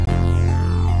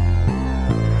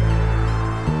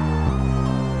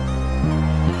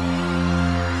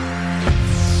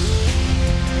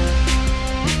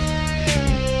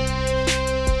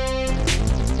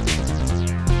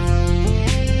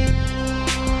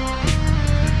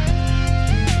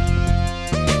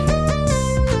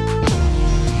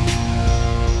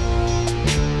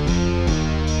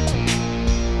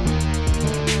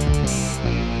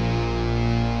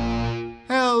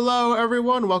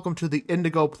everyone. Welcome to the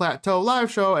Indigo Plateau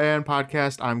live show and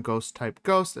podcast. I'm Ghost Type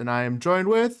Ghost, and I am joined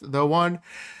with the one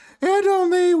and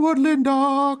only Woodland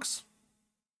Dogs.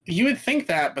 You would think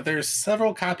that, but there's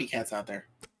several copycats out there.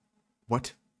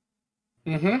 What?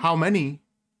 Mm-hmm. How many?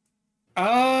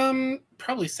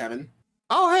 Probably 7.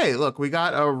 Oh, hey, look, we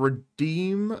got a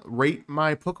rate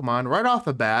my Pokemon right off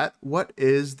the bat. What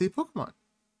is the Pokemon?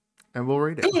 And we'll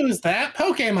rate it. Who's that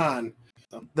Pokemon?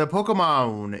 The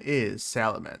Pokemon is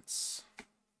Salamence.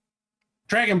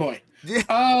 Dragon Boy. Yeah.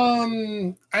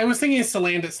 I was thinking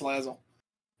Salandit Salazzle.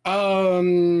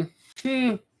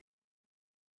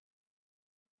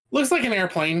 Looks like an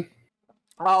airplane.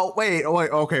 Oh, wait,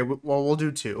 okay, well, we'll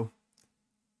do 2.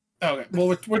 Okay,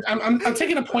 well, I'm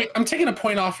taking a point. I'm taking a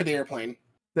point off for the airplane.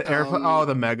 The airplane.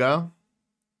 The Mega.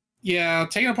 Yeah,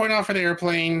 taking a point off for the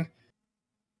airplane.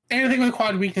 Anything with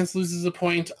quad weakness loses a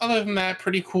point. Other than that,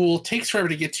 pretty cool. Takes forever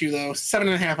to get to, though.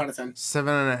 7.5 out of 10.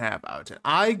 7.5 out of 10.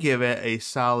 I give it a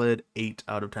solid 8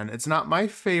 out of 10. It's not my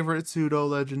favorite pseudo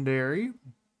legendary,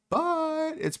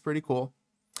 but it's pretty cool.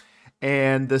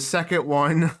 And the second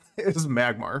one is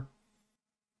Magmar.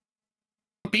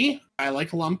 Lumpy. I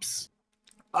like lumps.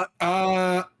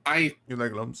 You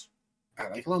like lumps? I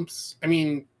like lumps. I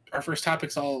mean, our first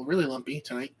topic's all really lumpy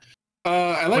tonight.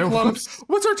 I like lumps.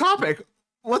 What's our topic?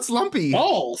 What's lumpy?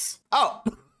 Balls. Oh.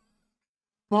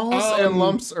 Balls and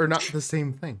lumps are not the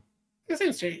same thing.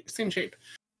 Same shape.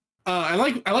 I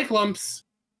like lumps.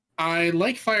 I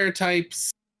like fire types.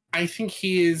 I think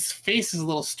his face is a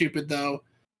little stupid though.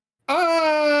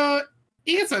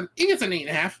 He gets an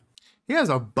 8.5. He has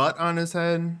a butt on his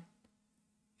head.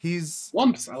 He's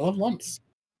lumps. I love lumps.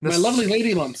 My lovely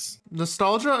lady lumps.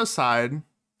 Nostalgia aside,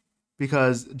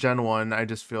 because Gen 1 I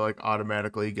just feel like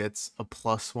automatically gets a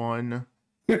 +1.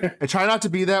 I try not to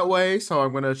be that way, so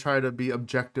I'm gonna try to be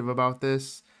objective about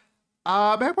this.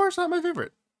 Magmar's not my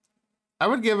favorite.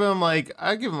 I give him like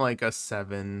a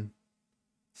 7-ish.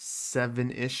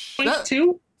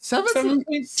 7.2?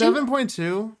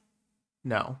 7.2?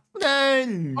 No.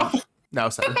 No,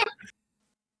 7.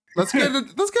 Let's get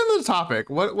into the topic.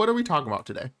 What are we talking about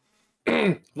today?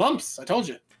 Lumps, I told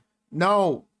you.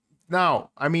 No.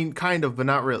 I mean, kind of, but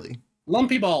not really.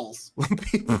 Lumpy balls.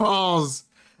 Lumpy balls.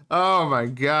 Oh my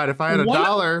god! If I had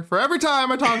 $1 for every time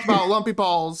I talked about lumpy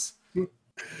balls.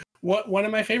 One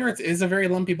of my favorites is a very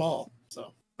lumpy ball.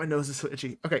 So my nose is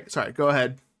itchy. Okay, sorry. Go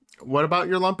ahead. What about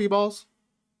your lumpy balls?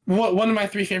 One of my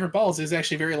 3 favorite balls is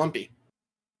actually very lumpy.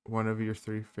 One of your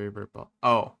 3 favorite balls.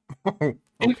 Oh,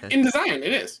 okay. In design,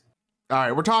 it is. All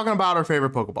right, we're talking about our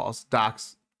favorite Pokeballs.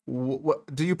 Docs, what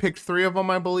do you pick 3 of them?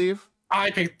 I believe.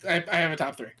 I have a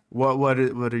top 3. What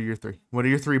are your 3? What are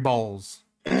your 3 balls?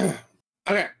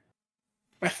 Okay.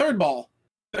 My third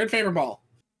favorite ball.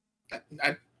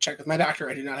 I checked with my doctor.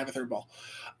 I do not have a third ball.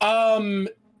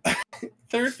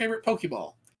 Third favorite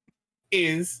Pokeball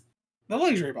is the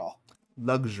luxury ball.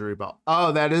 Luxury ball.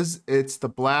 Oh, it's the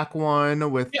black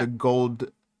one with the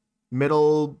gold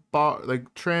middle bar,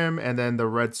 like trim, and then the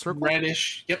red circle.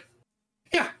 Reddish. Yep.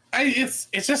 Yeah. It's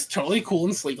just totally cool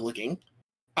and sleek looking.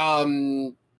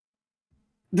 Doesn't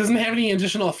have any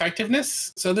additional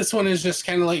effectiveness, so this one is just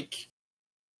kind of like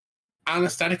on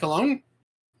aesthetic alone,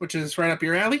 which is right up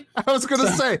your alley. I was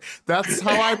gonna say that's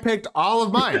how I picked all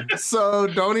of mine, so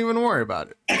don't even worry about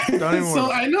it.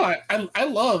 I know I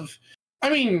love.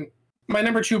 I mean, my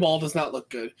number 2 ball does not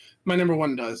look good. My number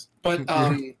 1 does, but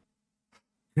your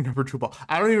number 2 ball.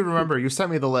 I don't even remember. You sent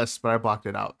me the list, but I blocked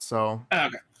it out, so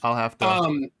okay. I'll have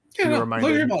to.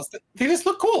 Luxury balls. They just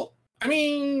look cool. I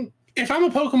mean, if I'm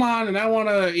a Pokemon and I want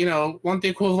to, want the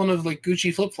equivalent of like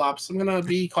Gucci flip flops, I'm gonna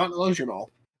be caught in the luxury ball.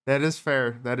 That is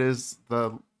fair. That is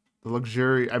the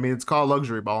luxury. I mean, it's called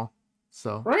luxury ball,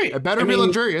 so right. It better be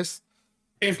luxurious.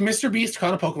 If Mr. Beast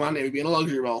caught a Pokemon, it would be in a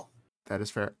luxury ball. That is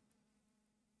fair.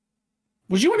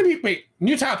 Would you want to be?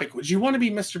 New topic. Would you want to be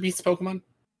Mr. Beast's Pokemon?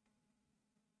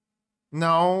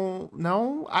 No.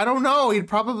 I don't know. He'd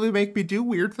probably make me do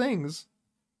weird things.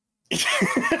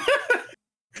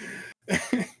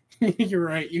 You're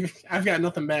right. I've got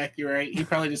nothing back. You're right. You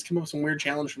probably just come up with some weird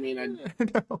challenge for me, and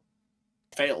I'd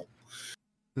fail.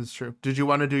 This is true. Did you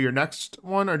want to do your next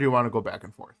one, or do you want to go back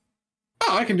and forth?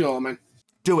 Oh, I can do all of mine.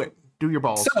 Do it. Do your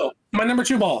balls. So, my number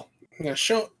 2 ball. I'm gonna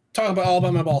talk all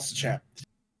about my balls to chat.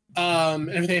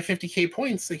 If they have 50k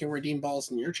points, they can redeem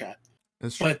balls in your chat.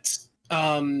 That's true. But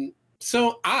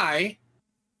so I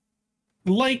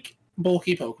like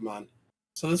bulky Pokemon.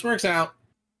 So this works out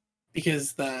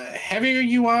because the heavier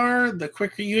you are, the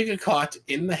quicker you get caught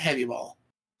in the heavy ball.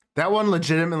 That one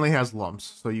legitimately has lumps,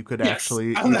 so you could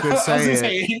actually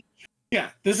say,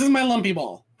 yeah, this is my lumpy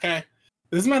ball. Okay,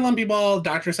 this is my lumpy ball.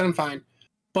 Doctor said I'm fine,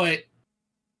 but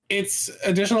It's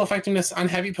additional effectiveness on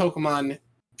heavy Pokemon.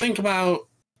 Think about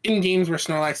in games where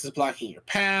Snorlax is blocking your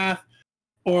path,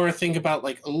 or think about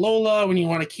like Alola when you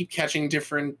want to keep catching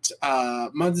different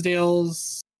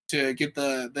Mudsdales to get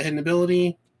the hidden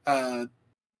ability. The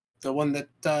one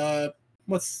that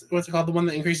what's it called? The one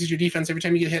that increases your defense every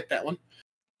time you get hit. That one.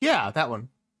 Yeah, that one.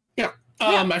 Yeah.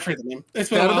 Yeah. I forget the name. It's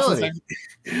been That a while ability.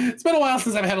 it's been a while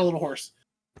since I've had a little horse.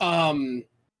 But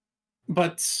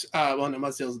well, no,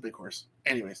 Mudsdale's a big horse.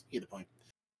 Anyways, you get the point.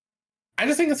 I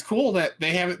just think it's cool that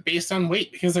they have it based on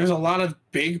weight because there's a lot of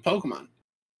big Pokemon.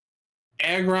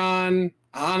 Aggron,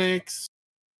 Onyx,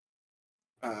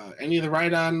 any of the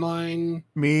Rhydon line,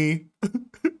 Me.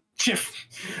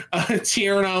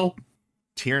 Tierno.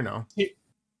 Tierno. Yeah,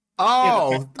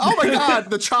 Oh my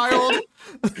God, the child.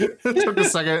 It took a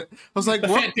second. I was like, the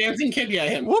what? fat dancing kid, yeah,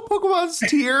 him. What Pokemon's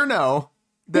Tierno?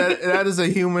 That is a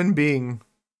human being.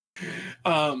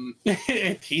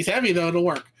 He's heavy though, it'll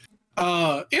work.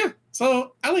 Yeah.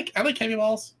 So I like heavy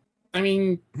balls. I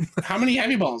mean, how many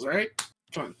heavy balls, right?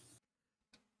 Come on.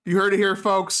 You heard it here,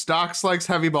 folks. Docs likes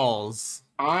heavy balls.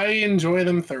 I enjoy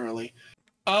them thoroughly.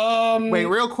 Wait,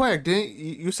 real quick. Didn't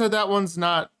you said that one's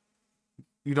not?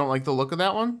 You don't like the look of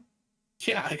that one?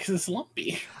 Yeah, because it's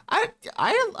lumpy. I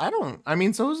don't. I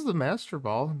mean, so is the Master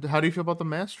Ball. How do you feel about the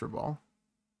Master Ball?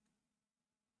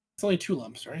 It's only 2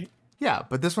 lumps, right? Yeah,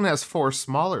 but this one has 4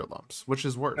 smaller lumps. Which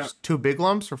is worse? Yeah. 2 big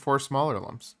lumps or 4 smaller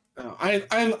lumps? No, I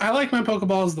like my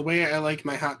Pokeballs the way I like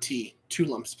my hot tea. 2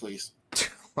 lumps, please.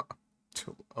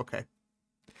 Okay.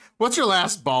 What's your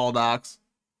last ball, Docs?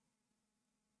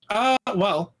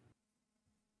 Well,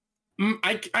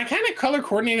 I kind of color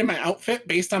coordinated my outfit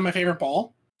based on my favorite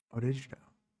ball. Oh, did you know?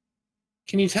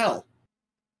 Can you tell?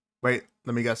 Wait,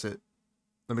 let me guess it.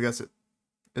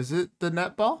 Is it the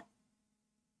net ball?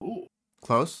 Ooh,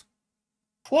 Close.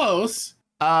 close.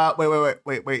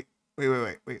 Wait.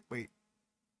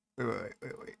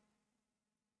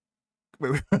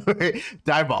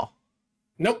 Die ball.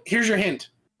 Nope. Here's your hint.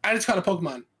 I just caught a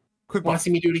Pokemon. Quick ball. Want to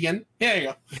see me do it again? Yeah, there you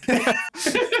go.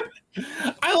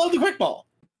 I love the Quick Ball.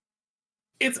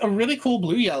 It's a really cool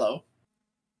blue-yellow.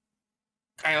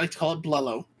 I like to call it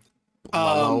Blello.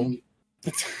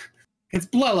 It's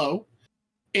Blello.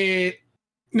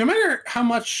 No matter how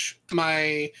much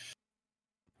my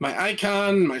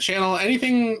icon, my channel,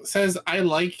 anything says I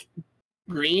like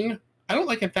green, I don't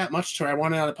like it that much to where I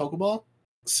want it on a Pokeball.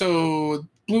 So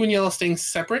blue and yellow staying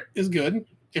separate is good.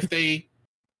 If they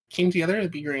came together,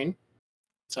 it'd be green.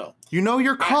 So You know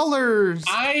your colors.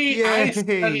 I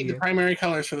studied the primary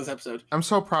colors for this episode. I'm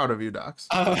so proud of you, Docs.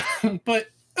 And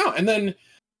then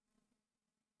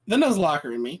the Nuzlocke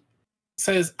in me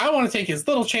says I want to take as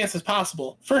little chance as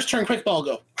possible. First turn, quick ball,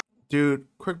 go. Dude,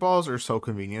 quick balls are so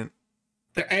convenient.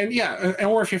 And yeah,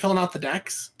 or if you're filling out the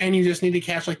decks and you just need to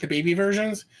catch like the baby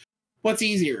versions, what's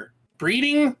easier?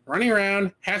 Breeding, running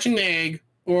around, hatching the egg,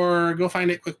 or go find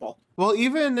it quick ball? Well,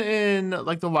 even in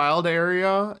like the wild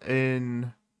area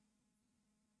in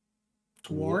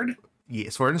Sword? Yeah,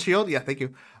 Sword and Shield. Yeah, thank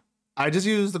you. I just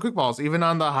use the quick balls, even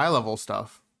on the high level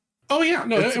stuff. Oh yeah,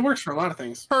 no, it works for a lot of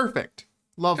things. Perfect.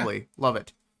 Lovely. Yeah. Love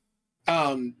it.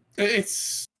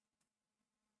 It's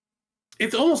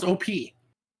almost OP.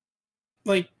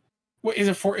 Like, what is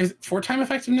it is it 4-time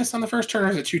effectiveness on the first turn, or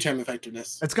is it 2-time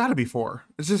effectiveness? It's got to be 4.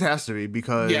 It just has to be,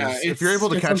 because if you're able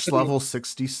to catch level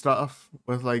 60 stuff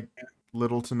with like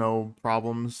little to no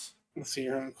problems. Let's see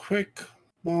here. Quick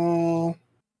ball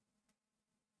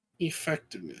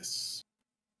effectiveness.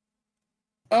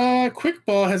 Quick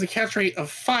ball has a catch rate of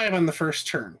 5 on the first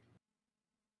turn,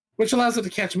 which allows it to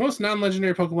catch most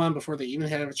non-legendary Pokemon before they even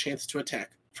have a chance to attack.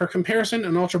 For comparison,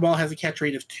 an Ultra Ball has a catch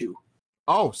rate of 2.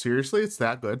 Oh, seriously? It's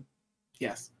that good?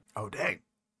 Yes. Oh, dang.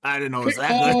 I didn't know it was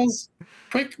that good.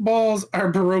 Quick balls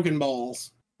are broken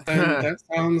balls. And that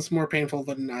sounds more painful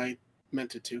than I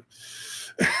meant it to.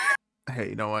 Hey,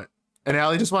 you know what? And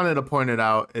Allie just wanted to point it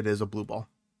out. It is a blue ball.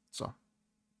 So.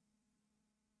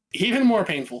 Even more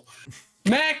painful.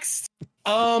 Next.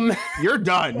 You're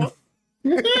done.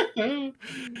 The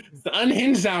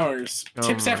unhinged hours.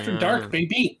 Tips after dark,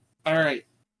 baby. All right.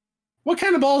 What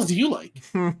kind of balls do you like?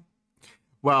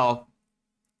 Well,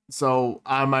 so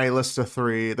on my list of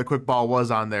 3, the quick ball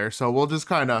was on there. So we'll just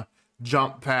kind of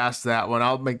jump past that one.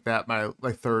 I'll make that my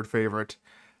third favorite.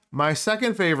 My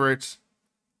second favorite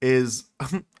is,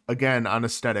 again, on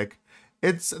aesthetic.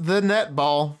 It's the net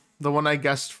ball, the one I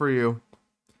guessed for you.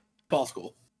 Ball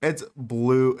school. It's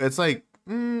blue. It's like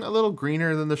a little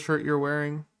greener than the shirt you're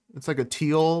wearing. It's like a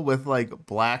teal with like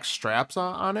black straps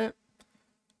on it.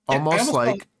 Almost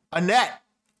like a net.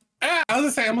 I was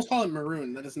gonna say I almost call it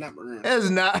maroon. That is not maroon. It is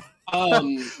not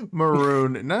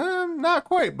maroon. No, not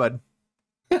quite, bud.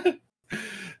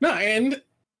 No, and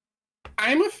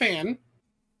I'm a fan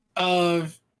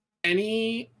of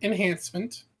any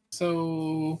enhancement.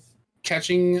 So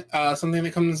catching something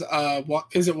that comes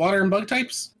is it water and bug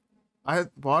types?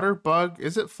 Water bug.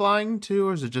 Is it flying too,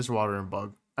 or is it just water and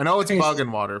bug? I know I it's think it's bug just,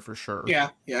 and water for sure. yeah,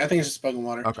 I think it's just bug and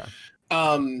water. Okay.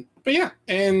 But yeah,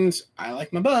 and I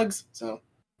like my bugs, so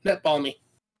netball me.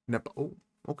 Oh,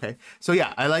 okay. So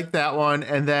yeah, I like that one,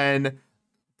 and then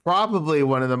probably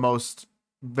one of the most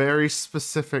very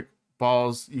specific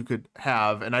balls you could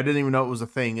have, and I didn't even know it was a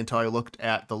thing until I looked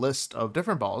at the list of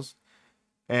different balls,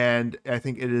 and I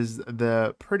think it is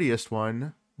the prettiest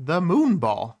one, the moon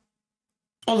ball.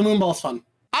 Oh, the moon ball's fun.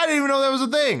 I didn't even know that was a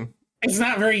thing. It's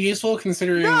not very useful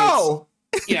considering No,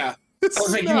 yeah. I it's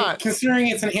was like, not. considering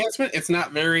its enhancement, it's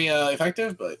not very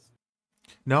effective, but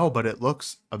No, but it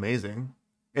looks amazing.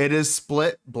 It is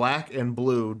split black and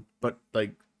blue, but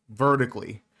like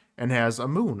vertically, and has a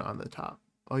moon on the top,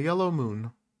 a yellow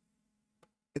moon.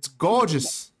 It's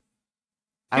gorgeous.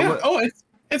 yeah.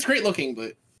 It's great looking,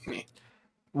 but meh.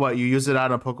 What, you use it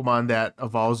on a Pokemon that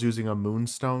evolves using a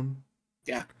moonstone?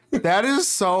 Yeah. That is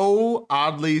so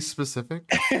oddly specific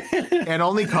and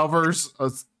only covers a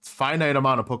finite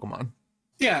amount of Pokemon.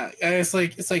 Yeah, it's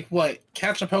like what?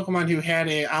 Catch a Pokemon who had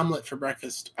a omelet for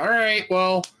breakfast. All right,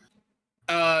 well,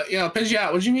 Pidgeot,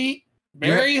 what'd you eat?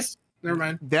 Berries? Never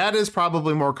mind. That is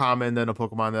probably more common than a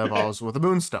Pokemon that evolves with a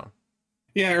moonstone.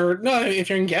 Yeah, or no, if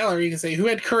you're in Galar, you can say who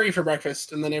had curry for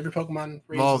breakfast, and then every Pokemon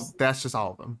raises. Well, that's just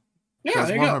all of them. Yeah, That's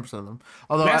there you 100% go. of them.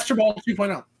 Although Master Ball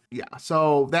 2.0. yeah,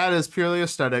 so that is purely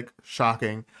aesthetic,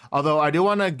 shocking. Although I do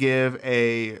want to give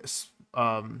a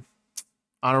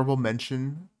honorable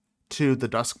mention to the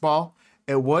Dusk Ball.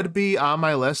 It would be on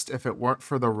my list if it weren't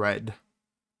for the red.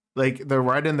 Like the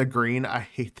red and the green, I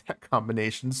hate that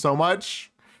combination so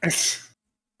much.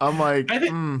 I'm like, I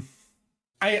think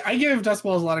I give Dusk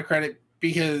Balls a lot of credit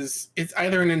because it's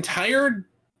either an entire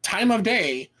time of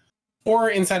day or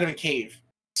inside of a cave.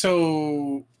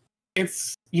 So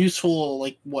it's useful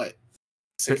like what?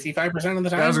 65% of the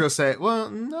time? I was gonna say,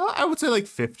 well, no, I would say like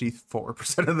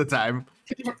 54% of the time.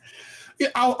 Yeah,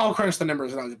 I'll crunch the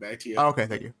numbers and I'll get back to you. Okay,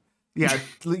 thank you. Yeah,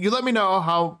 you let me know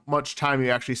how much time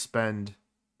you actually spend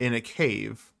in a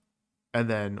cave, and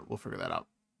then we'll figure that out.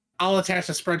 I'll attach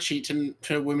a spreadsheet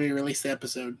to when we release the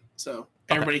episode, so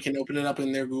everybody can open it up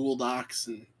in their Google Docs.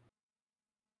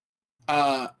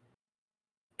 And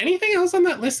anything else on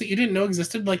that list that you didn't know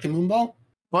existed, like the Moonball?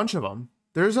 Bunch of them.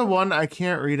 There's a one, I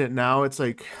can't read it now. It's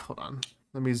like, hold on,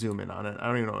 let me zoom in on it. I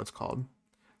don't even know what it's called.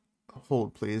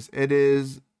 Hold, please. It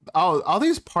is all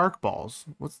these park balls.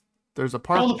 There's a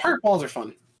park. Oh, the park balls are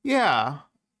fun. Yeah.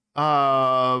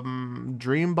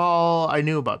 Dream Ball. I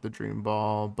knew about the Dream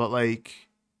Ball, but like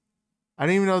I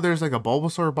didn't even know there's like a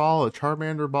Bulbasaur ball, a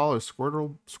Charmander ball, a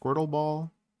Squirtle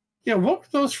ball. Yeah, what were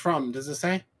those from? Does it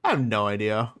say? I have no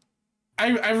idea.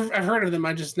 I've heard of them.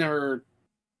 I just never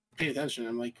paid attention.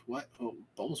 I'm like, what? Oh,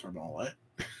 Bulbasaur ball? What?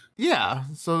 Yeah,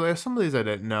 so there's some of these I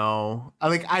didn't know.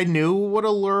 I knew what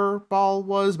a lure ball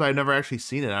was, but I've never actually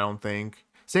seen it, I don't think.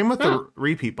 Same with the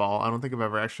repeat ball. I don't think I've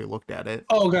ever actually looked at it.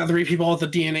 Oh god, the repeat ball with the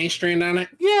DNA strand on it.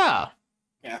 Yeah.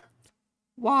 Yeah.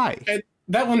 Why?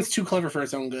 That one's too clever for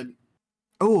its own good.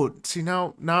 Oh, see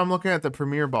now I'm looking at the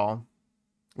Premier Ball,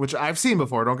 which I've seen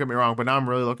before, don't get me wrong, but now I'm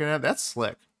really looking at it. That's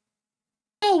slick.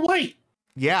 Oh wait.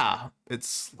 Yeah, it's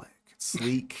slick. It's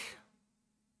sleek.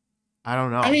 I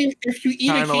don't know. I mean, if you eat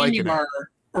a candy liking bar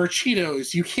or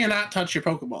Cheetos, you cannot touch your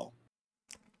Pokeball.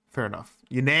 Fair enough.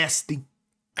 You nasty.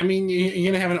 I mean,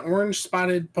 you're gonna have an orange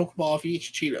spotted Pokeball if you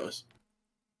eat your Cheetos.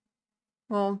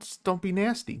 Well, just don't be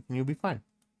nasty, and you'll be fine.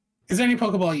 Is there any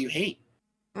Pokeball you hate?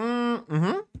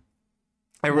 Mm-hmm.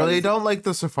 I really don't like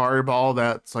the Safari Ball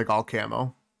that's like all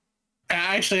camo.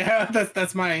 Actually,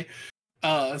 that's my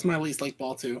least like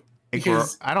ball too.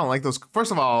 Because I don't like those.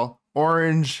 First of all,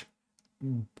 orange,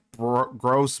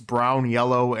 gross brown,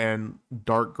 yellow, and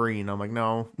dark green. I'm like,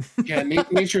 no. Yeah,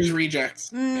 nature's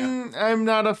rejects. Yeah. I'm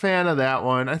not a fan of that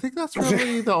one. I think that's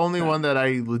really the only one that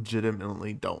I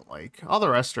legitimately don't like. All the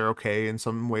rest are okay in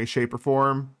some way, shape, or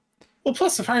form. Well,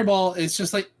 plus Safari Ball is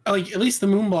just like at least the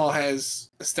Moon Ball has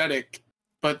aesthetic,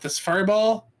 but the Safari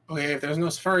Ball, okay, if there's no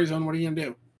Safari Zone, what are you gonna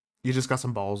do? You just got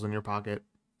some balls in your pocket.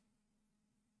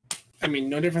 I mean,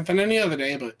 no different than any other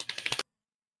day, but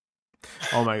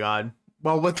oh my god.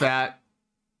 Well, with that,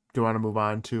 do you want to move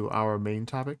on to our main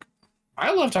topic?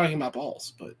 I love talking about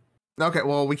balls, but okay,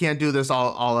 well, we can't do this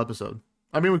all episode.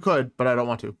 I mean, we could, but I don't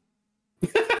want to.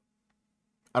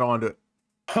 I don't want to do it.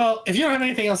 Well, if you don't have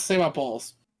anything else to say about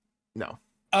balls, no.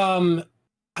 How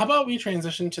about we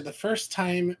transition to the first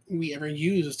time we ever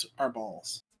used our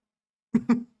balls?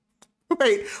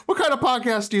 Wait, what kind of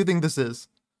podcast do you think this is?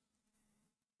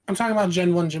 I'm talking about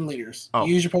Gen 1 gym leaders. Oh.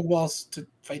 You use your Pokeballs to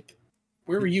fight.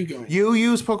 Where were you going? You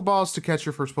use Pokeballs to catch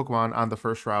your first Pokemon on the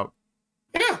first route.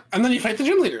 Yeah, and then you fight the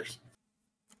gym leaders.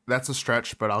 That's a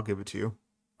stretch, but I'll give it to you.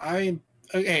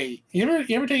 Hey, you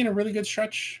ever taken a really good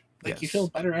stretch? Like Yes. you feel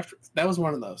better after? That was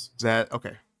one of those.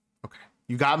 Okay.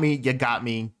 You got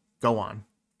me. Go on.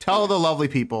 Tell the lovely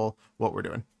people what we're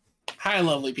doing. Hi,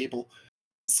 lovely people.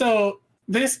 So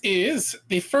this is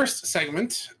the first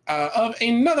segment of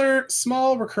another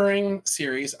small recurring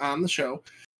series on the show,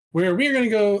 where we are going to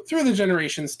go through the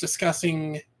generations,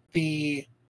 discussing the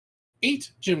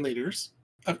 8 gym leaders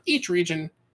of each region,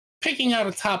 picking out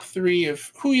a top 3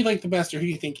 of who you like the best or who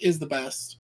you think is the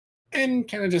best, and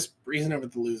kind of just breezing over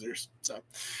the losers. So,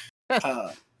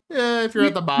 Yeah, if you're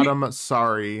at the bottom,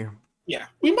 sorry. Yeah,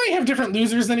 we might have different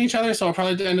losers than each other, so I'll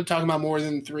probably end up talking about more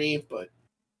than 3, but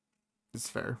It's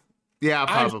fair. Yeah,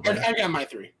 probably. I've got my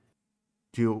 3.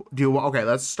 Do you? Okay,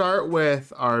 let's start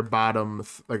with our bottom,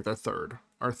 like our third,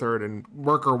 and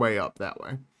work our way up that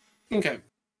way. Okay.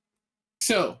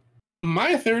 So,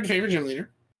 my third favorite gym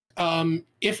leader.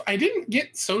 If I didn't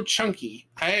get so chunky,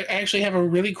 I actually have a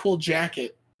really cool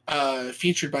jacket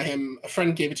featured by him. A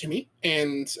friend gave it to me,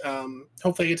 and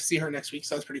hopefully I get to see her next week,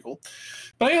 so that's pretty cool.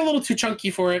 But I got a little too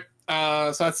chunky for it,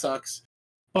 so that sucks.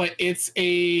 But it's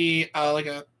a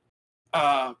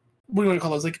what do you want to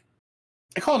call those? Like,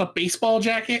 I call it a baseball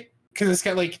jacket because it's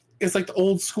like the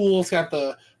old school. It's got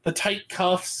the tight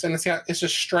cuffs, and it's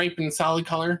just striped and solid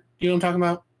color. You know what I'm talking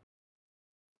about?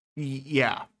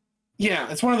 Yeah.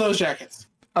 Yeah, it's one of those jackets.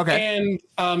 Okay.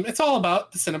 And it's all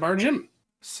about the Cinnabar Gym.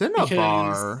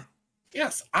 Cinnabar.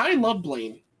 Yes, I love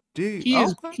Blaine. He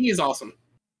is awesome.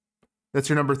 That's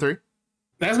your number 3?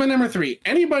 That's my number 3.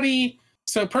 Anybody,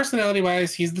 so personality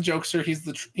wise, he's the jokester, he's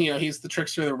the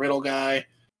trickster, the riddle guy.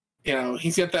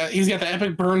 He's got the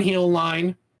epic burn heel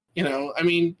line. I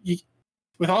mean,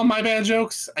 with all my bad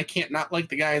jokes, I can't not like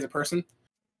the guy as a person.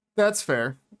 That's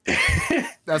fair.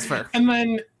 That's fair. And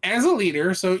then as a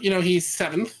leader, so he's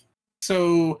 7th.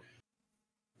 So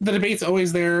the debate's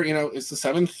always there, is the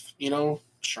 7th,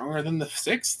 stronger than the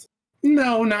 6th?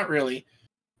 No, not really.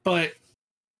 But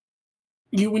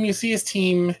when you see his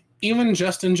team, even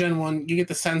just in Gen 1, you get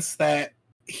the sense that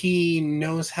he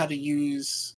knows how to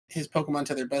use his Pokemon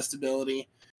to their best ability.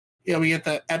 We get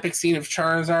the epic scene of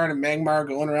Charizard and Magmar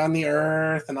going around the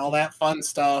earth and all that fun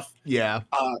stuff. Yeah.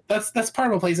 That's part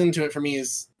of what plays into it for me,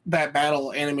 is that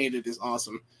battle animated is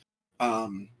awesome.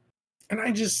 And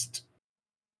I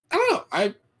don't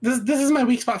know. This is my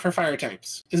weak spot for fire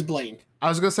types, is Blaine. I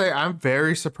was gonna say, I'm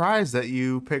very surprised that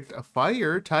you picked a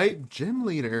fire type gym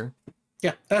leader.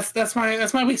 Yeah, that's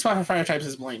my weak spot for fire types,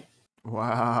 is Blaine.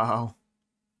 Wow.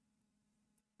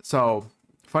 So,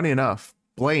 funny enough,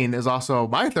 Blaine is also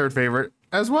my third favorite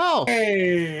as well.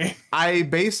 Hey.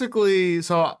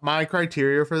 So my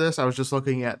criteria for this, I was just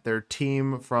looking at their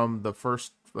team from the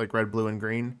first, like, red, blue, and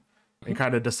green, and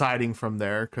kind of deciding from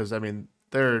there, because I mean,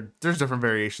 there's different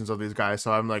variations of these guys.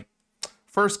 So I'm like,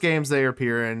 first games they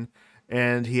appear in,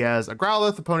 and he has a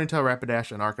Growlithe, a Ponytail,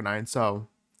 Rapidash, and Arcanine. So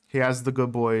he has the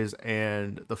good boys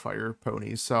and the fire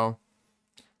ponies. So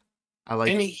I like.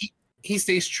 And he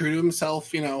stays true to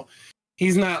himself.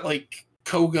 He's not like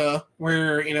Koga,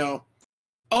 where I'm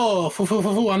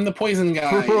the poison guy.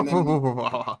 And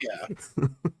then, yeah,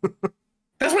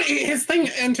 that's what his thing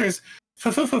enters.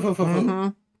 Mm-hmm.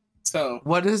 So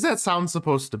what is that sound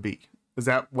supposed to be? Is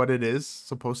that what it is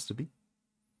supposed to be?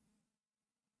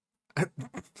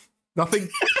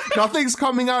 Nothing's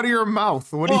coming out of your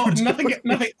mouth. What are you doing?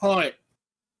 Nothing. Hold on.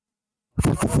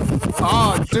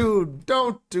 Oh, dude,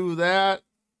 don't do that.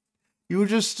 You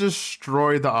just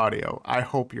destroyed the audio. I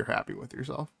hope you're happy with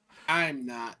yourself. I'm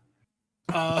not.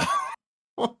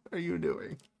 What are you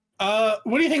doing? What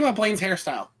do you think about Blaine's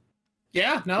hairstyle?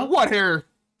 Yeah, no? What hair?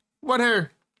 Well,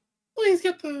 he's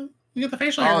got the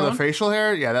facial hair. Oh, the facial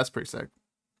hair? Yeah, that's pretty sick.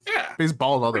 Yeah. He's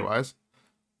bald otherwise.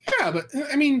 Yeah, but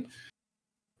I mean,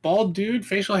 bald dude,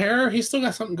 facial hair, he's still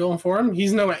got something going for him.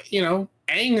 He's Aang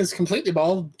is completely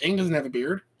bald. Aang doesn't have a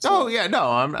beard. So. Oh, yeah,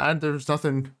 no, there's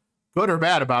nothing good or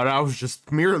bad about it. I was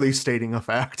just merely stating a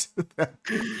fact.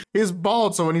 He's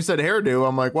bald, so when you said hairdo,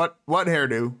 I'm like, what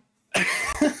hairdo?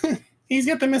 He's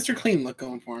got the Mr. Clean look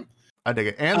going for him. I dig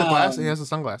it. And the glasses. He has the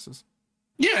sunglasses.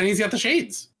 Yeah, and he's got the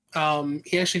shades.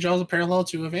 He actually draws a parallel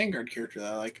to a Vanguard character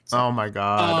that I like. So. Oh my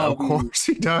god, of course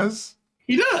he does.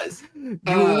 He does. You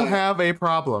have a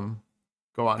problem.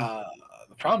 Go on.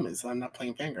 The problem is I'm not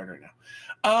playing Vanguard right now.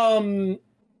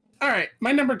 All right,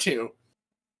 my number 2.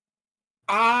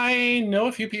 I know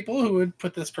a few people who would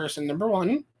put this person number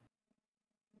 1.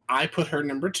 I put her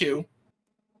number 2.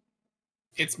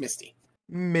 It's Misty.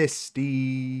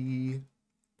 Misty.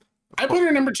 I put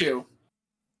her number 2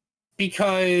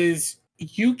 because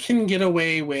you can get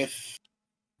away with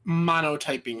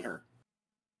monotyping her.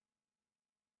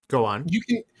 Go on.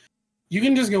 You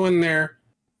can just go in there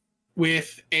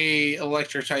with a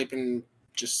electric type and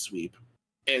just sweep.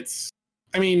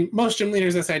 I mean, most gym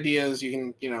leaders, this idea is you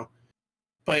can,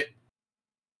 but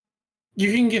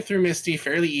you can get through Misty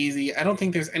fairly easy. I don't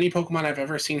think there's any Pokemon I've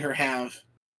ever seen her have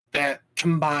that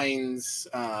combines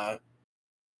an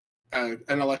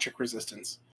electric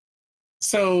resistance.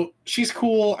 So she's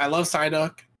cool. I love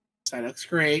Psyduck. Psyduck's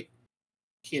great.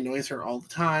 He annoys her all the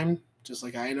time, just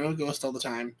like I annoy Ghost all the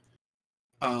time.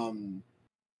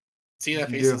 See that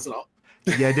face says it all.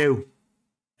 Yeah, I do.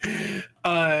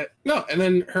 No, and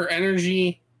then her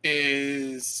energy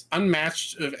is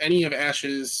unmatched of any of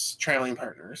Ash's traveling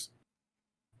partners.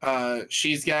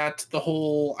 She's got the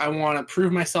whole I want to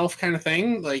prove myself kind of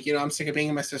thing. Like, I'm sick of being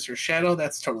in my sister's shadow.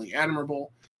 That's totally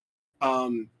admirable.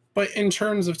 But in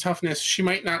terms of toughness, she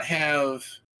might not have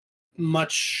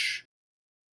much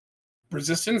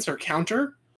resistance or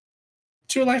counter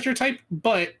to electric type,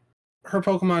 but her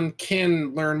Pokemon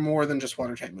can learn more than just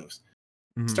water type moves.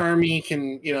 Mm-hmm. Starmie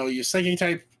can, use psychic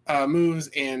type moves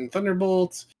and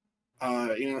Thunderbolt.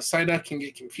 Psyduck can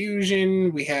get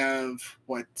Confusion. We have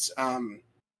all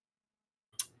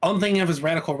I'm thinking of is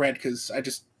Radical Red because I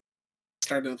just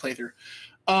started the playthrough.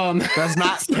 That's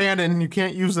not canon. You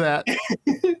can't use that.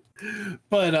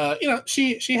 But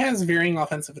she has varying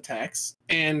offensive attacks,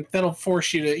 and that'll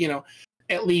force you to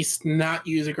at least not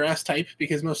use a grass type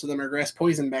because most of them are grass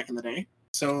poison back in the day.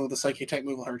 So the psychic type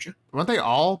move will hurt you. Weren't they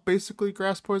all basically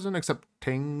grass poison except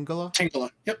Tangela? Tangela,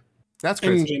 yep. That's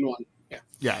crazy. In Gen 1, yeah.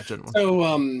 Yeah, Gen 1. So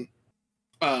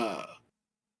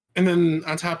and then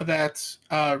on top of that,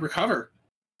 Recover.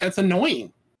 That's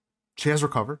annoying. She has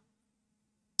Recover?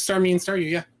 Starmie and Staryu,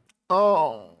 yeah.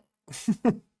 Oh.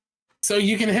 So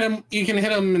you can hit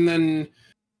them, and then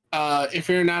if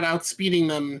you're not outspeeding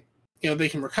them, they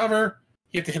can recover.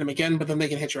 You have to hit them again, but then they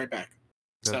can hit you right back.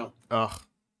 So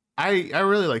I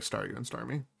really like Staryu and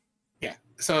Starmie. Yeah.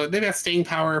 So they've got staying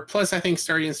power. Plus, I think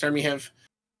Staryu and Starmie have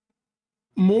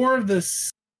more of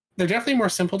this. They're definitely more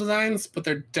simple designs, but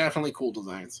they're definitely cool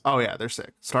designs. Oh yeah, they're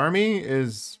sick. Starmie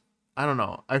is, I don't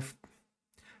know.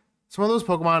 It's one of those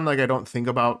Pokemon like I don't think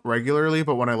about regularly,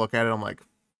 but when I look at it, I'm like,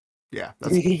 yeah,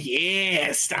 that's yeah,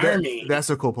 Starmie. That's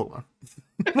a cool Pokemon.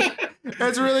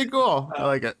 That's really cool. I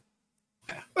like it.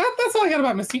 That's all I got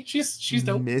about Misty. She's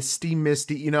dope.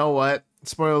 Misty. You know what?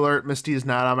 Spoiler alert: Misty is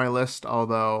not on my list.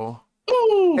 Although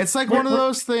it's like one of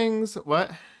those things.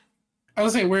 What? I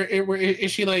was saying, where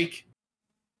is she like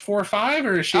 4 or 5,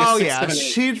 or is she? Oh 6, yeah,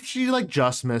 7, 8? she like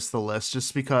just missed the list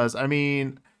just because. I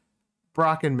mean,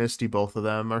 Brock and Misty, both of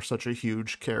them are such a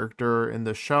huge character in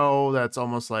the show. That's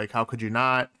almost like how could you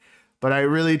not? But I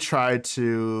really tried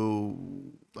to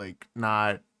like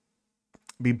not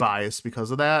be biased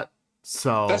because of that.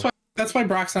 So that's why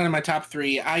Brock's not in my top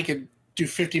 3. I could do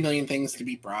 50 million things to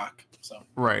beat Brock. So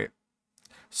right.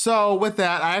 So with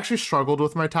that, I actually struggled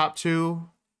with my top 2.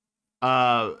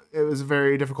 It was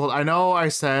very difficult. I know I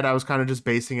said I was kind of just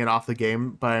basing it off the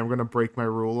game, but I'm gonna break my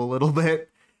rule a little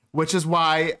bit, which is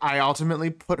why I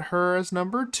ultimately put her as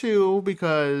number 2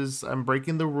 because I'm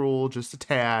breaking the rule just a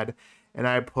tad, and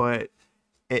I put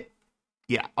it.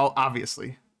 Yeah,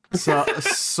 obviously. So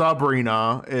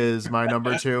Sabrina is my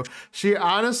number 2. She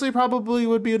honestly probably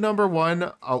would be a number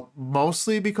 1,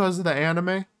 mostly because of the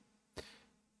anime.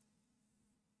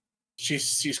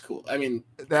 She's cool. I mean,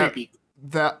 creepy.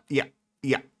 Yeah.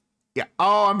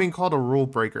 Oh, I'm being called a rule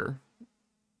breaker.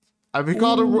 I've been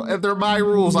called if they're my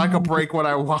rules, I can break what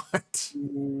I want.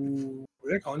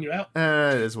 They're calling you out.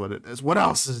 It is what it is. What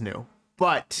else is new?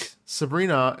 But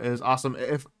Sabrina is awesome.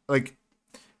 If like,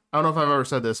 I don't know if I've ever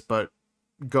said this, but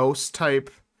ghost type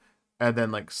and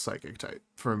then like psychic type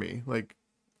for me. Like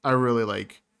I really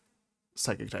like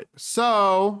psychic type.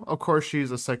 So of course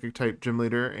she's a psychic type gym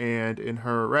leader, and in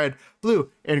her red, blue,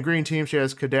 and green team she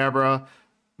has Kadabra,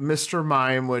 Mr.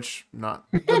 Mime, which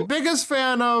not the biggest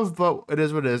fan of, but it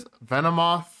is what it is.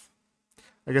 Venomoth.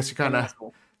 I guess you kind of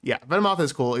cool. Yeah, Venomoth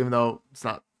is cool, even though it's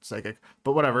not psychic,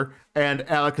 but whatever. And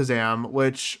Alakazam,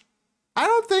 which I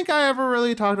don't think I ever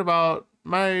really talked about.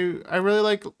 I really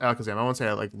like Alakazam. I won't say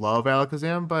I like love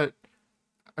Alakazam, but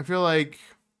I feel like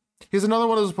he's another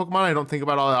one of those Pokemon I don't think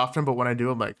about all that often, but when I do,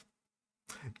 I'm like,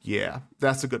 yeah,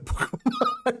 that's a good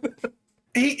Pokemon.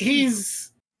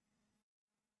 He's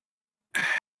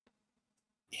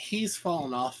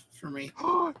fallen off for me.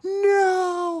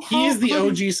 No, he's the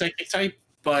OG psychic type,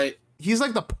 but he's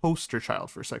like the poster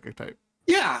child for psychic type.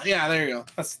 Yeah, there you go.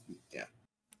 That's yeah.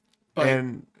 But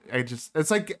and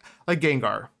it's like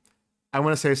Gengar. I'm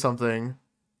gonna say something,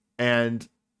 and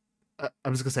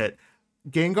I'm just gonna say it.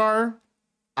 Gengar,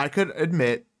 I could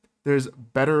admit there's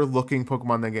better looking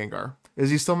Pokemon than Gengar. Is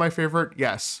he still my favorite?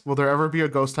 Yes. Will there ever be a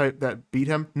ghost type that beat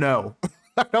him? No.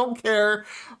 I don't care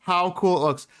how cool it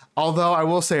looks. Although I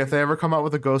will say, if they ever come out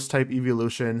with a ghost type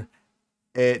evolution,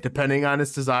 it depending on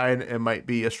its design, it might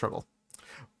be a struggle.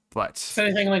 But If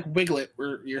anything like Wiglet,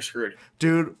 you're screwed.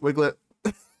 dude, Wiglet.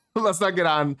 Let's not get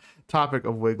on topic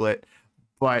of Wiglet,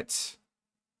 but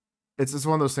it's just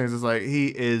one of those things. It's like he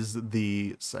is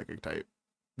the psychic type.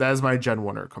 That is my Gen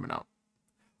 1er coming out.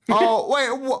 Oh, wait.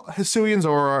 Hisui and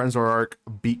Zoroark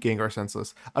beat Gengar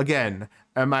senseless. Again,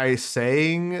 am I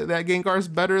saying that Gengar's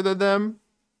better than them?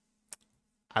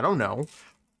 I don't know.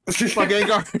 But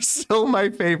Gengar is still my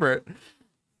favorite.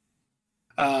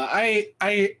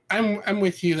 I'm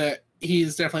with you that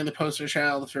he's definitely the poster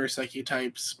child for psychic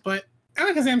types, but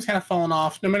Alakazam's kind of fallen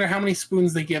off. No matter how many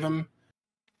spoons they give him,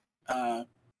 they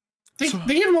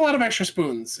give him a lot of extra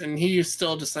spoons, and he's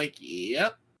still just like,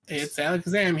 yep, it's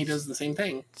Alakazam. He does the same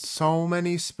thing. So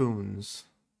many spoons.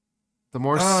 The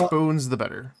more spoons, the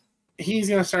better. He's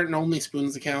gonna start an Only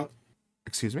Spoons account.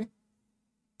 Excuse me?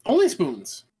 Only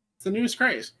Spoons. It's the newest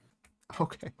craze.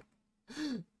 Okay.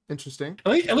 Interesting.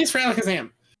 At least for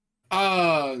Alakazam.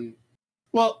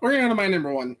 Well, we're gonna go to my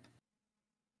number one.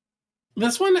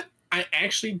 This one, I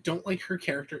actually don't like her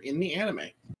character in the anime.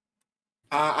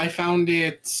 I found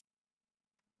it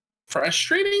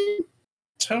frustrating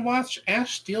to watch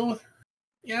Ash deal with her.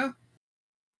 Yeah.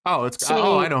 Oh,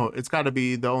 I know. It's got to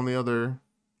be the only other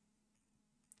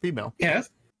female. Yes.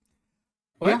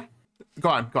 What? Yeah. Go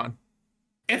on.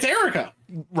 It's Erica.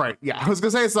 Right. Yeah. I was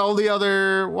gonna say it's the only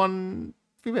other one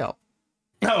female.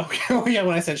 Oh, yeah.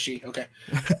 When I said she, okay.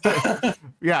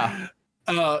 Yeah.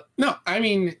 No, I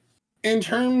mean, in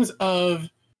terms of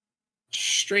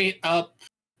straight up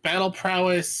battle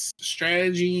prowess,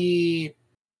 strategy,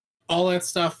 all that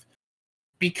stuff,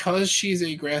 because she's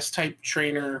a grass type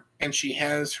trainer and she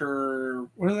has her,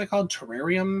 what is that called?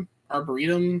 Terrarium?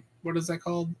 Arboretum? What is that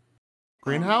called?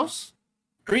 Greenhouse?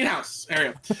 Greenhouse. There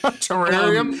you go.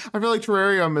 Terrarium? I feel like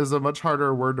terrarium is a much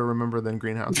harder word to remember than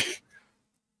greenhouse.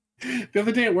 The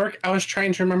other day at work, I was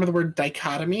trying to remember the word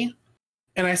dichotomy,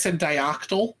 and I said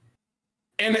dioctal,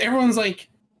 and everyone's like,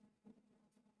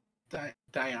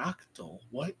 dioctal?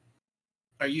 What?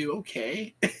 Are you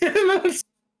okay?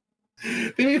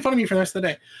 They made fun of me for the rest of the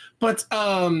day. But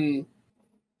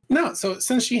no, so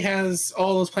since she has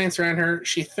all those plants around her,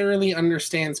 she thoroughly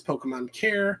understands Pokemon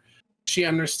care. She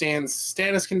understands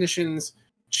status conditions.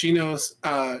 She knows,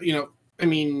 I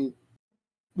mean,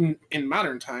 in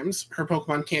modern times, her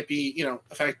Pokemon can't be,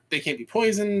 they can't be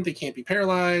poisoned, they can't be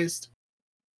paralyzed.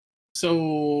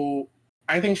 So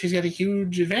I think she's got a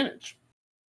huge advantage.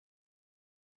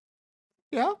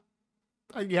 Yeah.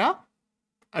 Yeah.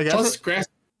 I guess. Plus,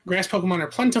 grass Pokemon are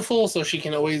plentiful, so she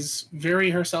can always vary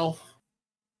herself.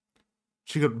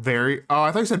 She could vary. Oh,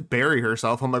 I thought you said bury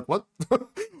herself. I'm like, what?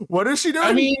 What is she doing?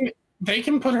 I mean, they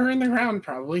can put her in the ground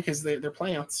probably because they're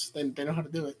plants. They know how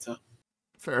to do it. So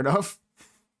fair enough.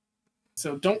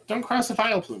 So don't cross a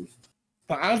Vileplume.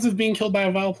 The odds of being killed by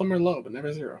a Vileplume are low, but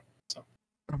never zero. So.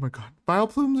 Oh my god,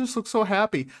 Vileplume just looks so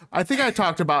happy. I think I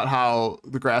talked about how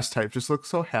the grass type just looks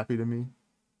so happy to me.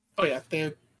 Oh yeah,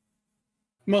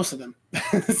 most of them.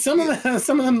 some of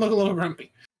them look a little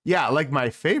grumpy. Yeah, like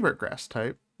my favorite grass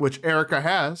type, which Erica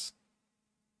has.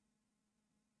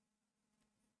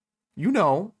 You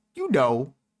know.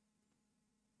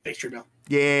 Victory Bell.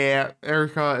 Yeah,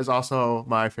 Erica is also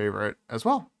my favorite as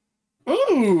well.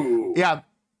 Ooh. Yeah.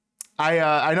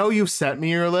 I know you sent me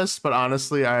your list, but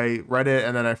honestly, I read it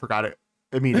and then I forgot it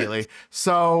immediately.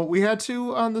 So we had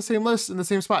two on the same list in the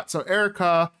same spot. So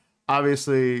Erica,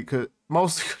 obviously,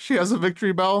 she has a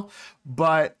Victory Bell,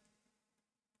 but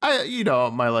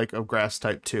my like of grass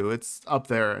type too. It's up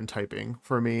there in typing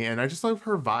for me, and I just love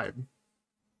her vibe.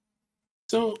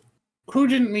 So who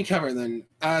didn't we cover then?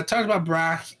 Talked about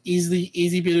Brock, easy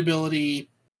beat ability,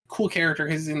 cool character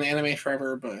because he's in the anime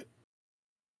forever, but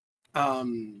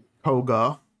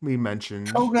Koga, we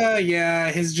mentioned. Koga, yeah,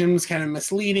 his gym's kind of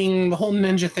misleading. The whole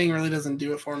ninja thing really doesn't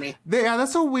do it for me. Yeah,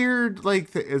 that's a weird,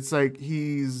 like, it's like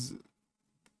he's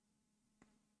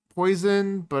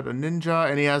poison, but a ninja,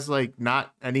 and he has, like,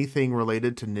 not anything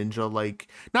related to ninja. Like,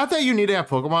 not that you need to have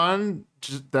Pokemon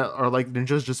that are like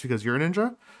ninjas just because you're a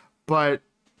ninja, but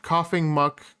coughing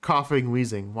muck, coughing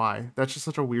wheezing. Why? That's just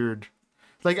such a weird,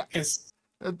 like,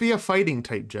 it'd be a fighting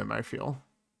type gym, I feel.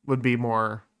 Would be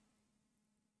more...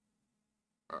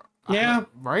 Yeah,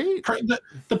 right.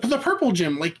 The purple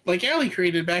gym, like Allie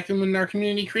created back when our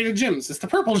community created gyms. It's the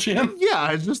purple gym.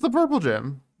 Yeah, it's just the purple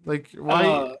gym. Like,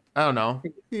 why? I don't know.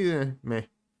 Yeah, me.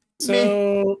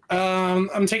 So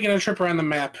I'm taking a trip around the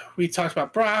map. We talked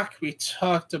about Brock. We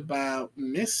talked about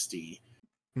Misty.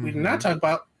 We did not talk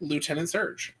about Lieutenant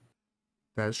Surge.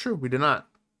 That is true. We did not.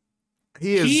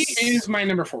 He is my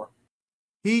number 4.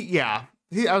 Yeah.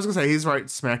 I was gonna say he's right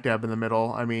smack dab in the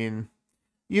middle. I mean,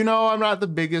 I'm not the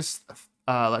biggest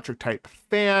electric type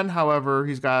fan. However,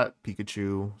 he's got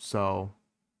Pikachu, so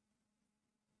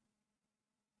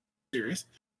Serious.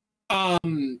 I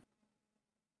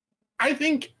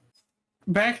think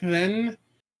back then,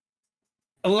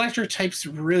 electric types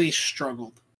really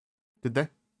struggled. Did they?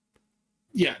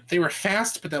 Yeah, they were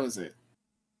fast, but that was it.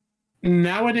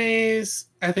 Nowadays,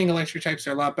 I think electric types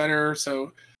are a lot better.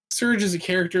 So Surge is a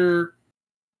character,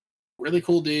 really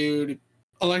cool dude.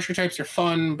 Electric types are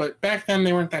fun, but back then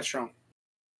they weren't that strong.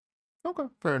 Okay,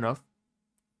 fair enough.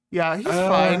 Yeah, he's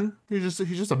fine. He's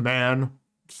just a man.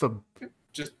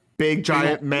 Just big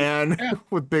giant man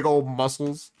with big old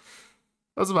muscles.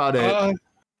 That's about it.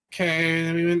 Okay,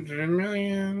 then we went to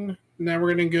Vermilion. Now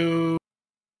we're gonna go.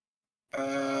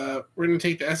 We're gonna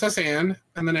take the SSN,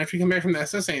 and then after you come back from the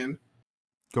SSN,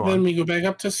 we go back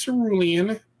up to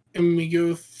Cerulean, and we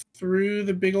go through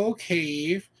the big old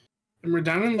cave. And we're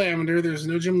down in Lavender. There's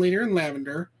no gym leader in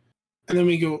Lavender, and then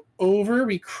we go over.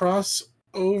 We cross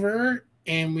over,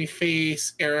 and we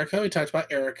face Erica. We talked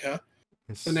about Erica.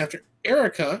 Yes. And after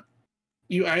Erica,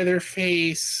 you either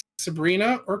face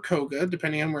Sabrina or Koga,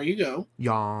 depending on where you go.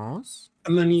 Yes.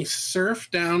 And then you surf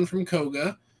down from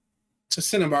Koga to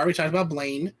Cinnabar. We talked about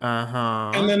Blaine.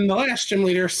 Uh-huh. And then the last gym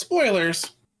leader,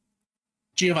 spoilers,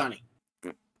 Giovanni.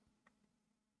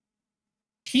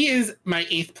 He is my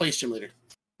 8th place gym leader.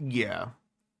 Yeah.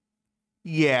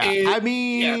 I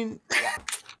mean,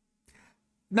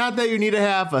 not that you need to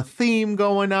have a theme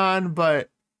going on, but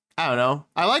I don't know.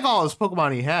 I like all his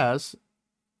Pokemon he has.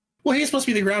 Well, he's supposed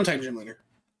to be the ground type gym leader.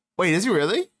 Wait, is he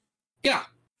really? Yeah.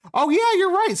 Oh yeah,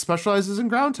 you're right. Specializes in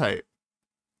ground type.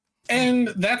 And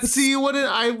that's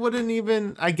I wouldn't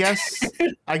even I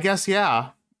guess yeah.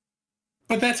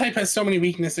 But that type has so many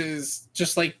weaknesses,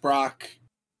 just like Brock.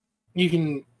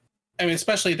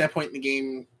 Especially at that point in the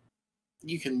game,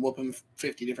 you can whoop him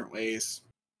 50 different ways.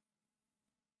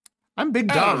 I'm big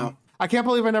dumb. I can't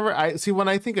believe I see when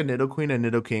I think of Nidoqueen and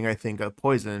Nidoking, I think of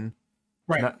poison.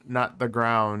 Right. Not the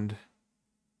ground.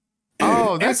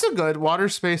 Oh, that's a good. Water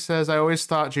Space says, I always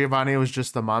thought Giovanni was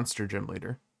just the monster gym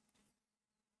leader.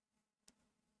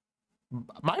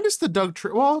 Minus the Doug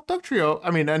Trio. Well, Doug Trio, I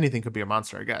mean, anything could be a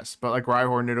monster, I guess. But like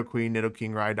Rhyhorn, Nidoqueen,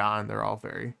 Nidoking, Rhydon, they're all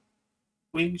very...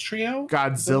 Wing Trio?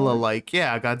 Godzilla-like.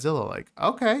 Yeah, Godzilla-like.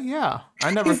 Okay, yeah.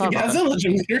 I never thought about Godzilla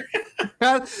gym leader.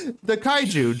 The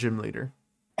Kaiju gym leader.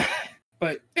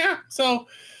 But yeah, so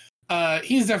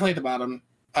he's definitely at the bottom.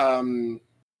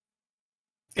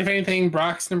 If anything,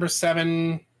 Brock's number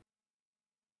 7.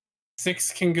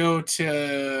 6 can go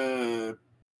to...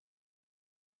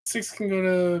 I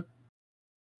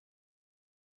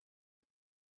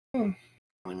don't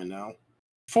even know.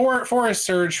 4 is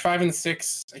Surge, 5 and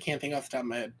 6. I can't think off the top of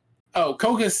my head. Oh,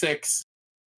 Koga's 6,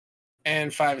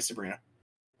 and 5 is Sabrina.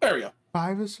 There we go.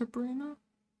 5 is Sabrina?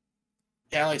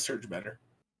 Yeah, I like Surge better.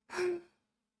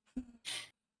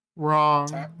 Wrong,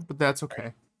 but that's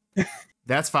okay.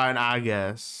 That's fine, I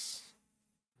guess.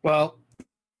 Well,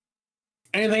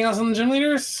 anything else on the gym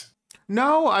leaders?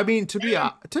 No, I mean, to be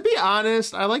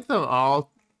honest, I like them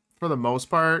all for the most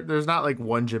part. There's not like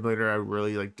one gym leader I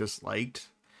really like disliked.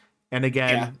 And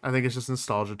again, I think it's just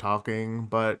nostalgia talking,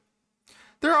 but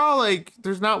they're all like,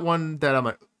 there's not one that I'm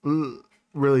like,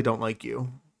 really don't like you.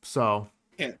 So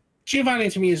yeah, Giovanni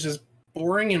to me is just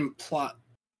boring and not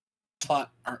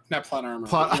plot armor.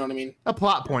 You know what I mean? A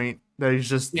plot point that he's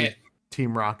just the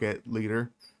Team Rocket leader.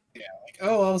 Yeah,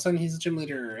 like all of a sudden he's a gym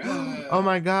leader. Oh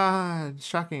my god,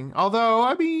 shocking. Although,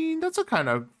 I mean, that's a kind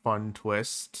of fun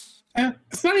twist.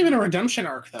 It's not even a redemption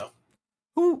arc though.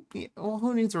 Who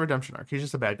needs a redemption arc? He's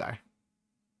just a bad guy.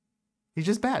 He's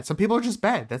just bad. Some people are just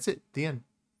bad. That's it. The end.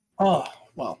 Oh,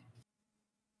 well.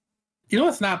 You know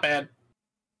what's not bad?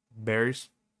 Berries.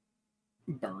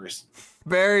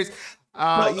 Well,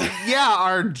 yeah,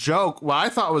 our joke, what I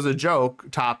thought was a joke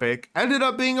topic, ended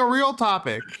up being a real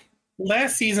topic.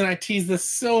 Last season, I teased this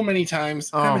so many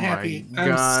times. I'm happy.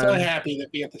 I'm so happy that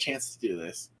we have the chance to do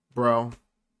this. Bro.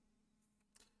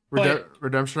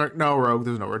 Redemption arc? No, Rogue.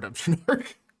 There's no redemption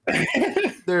arc.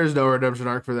 There's no redemption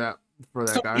arc for that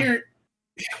guy.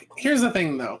 Here's the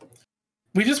thing, though.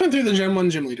 We just went through the Gen 1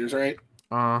 gym leaders, right?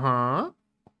 Uh-huh.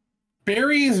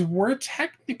 Berries were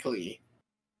technically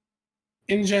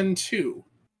in Gen 2.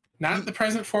 Not the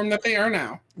present form that they are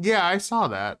now. Yeah, I saw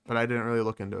that, but I didn't really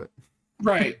look into it.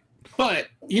 Right. But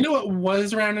you know what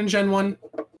was around in Gen 1?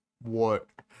 What?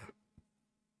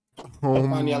 Oh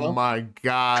Pokemon Yellow. my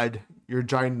god. Your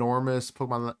ginormous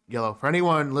Pokemon Yellow. For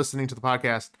anyone listening to the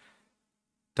podcast,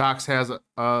 Dox has a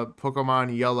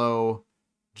Pokemon Yellow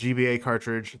GBA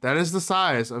cartridge that is the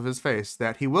size of his face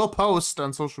that he will post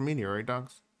on social media, right,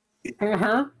 Dox?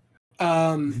 Uh-huh.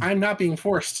 I'm not being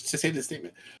forced to say this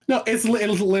statement. No, it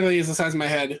literally is the size of my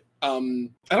head. I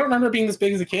don't remember being this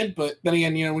big as a kid, but then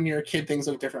again, you know, when you're a kid, things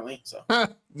look differently. So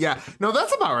Yeah. No,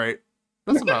 that's about right.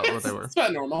 That's about what they were. It's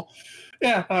about normal.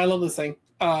 Yeah, I love this thing.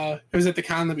 It was at the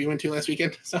con that we went to last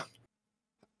weekend. So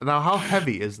Now, how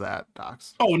heavy is that,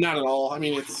 Dox? oh, not at all. I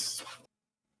mean, it's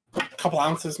a couple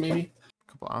ounces maybe.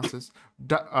 A couple ounces.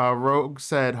 Rogue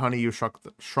said, "Honey, you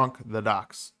shrunk the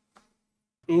Dox."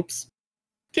 Oops,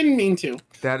 didn't mean to.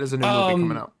 That is a new movie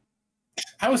coming out.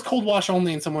 I was cold wash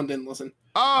only, and someone didn't listen.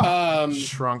 Oh,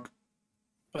 shrunk.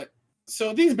 But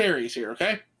so these berries here,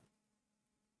 okay?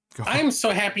 I'm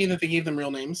so happy that they gave them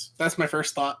real names. That's my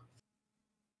first thought.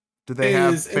 Did they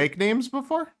have fake names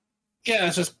before? Yeah,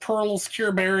 it's just Pearl's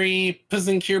Cure Berry,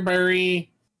 Pizzin Cure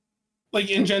Berry.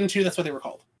 Like in Gen 2, that's what they were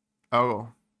called. Oh.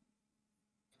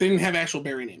 They didn't have actual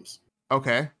berry names.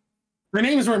 Okay. Their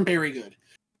names weren't very good.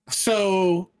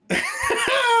 So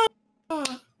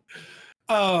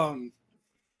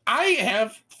I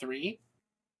have 3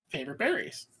 favorite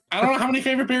berries. I don't know how many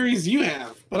favorite berries you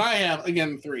have, but I have,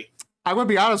 again, 3. I'm going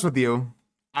to be honest with you.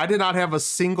 I did not have a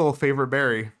single favorite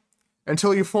berry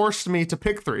until you forced me to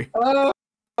pick 3.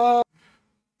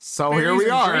 So here we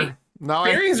are. Now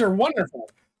berries are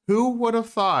wonderful. Who would have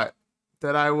thought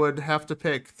that I would have to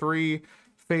pick 3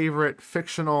 favorite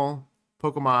fictional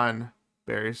Pokemon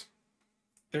berries?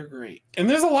 They're great. And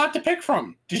there's a lot to pick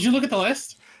from. Did you look at the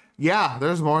list? Yeah,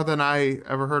 there's more than I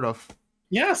ever heard of.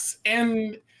 Yes,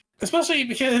 and especially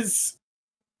because,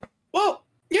 well,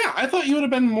 yeah, I thought you would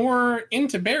have been more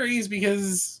into berries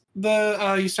because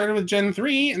you started with Gen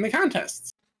 3 and the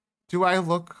contests. Do I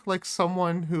look like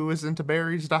someone who is into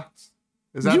berries, Docs?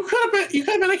 Is that you could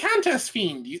have been a contest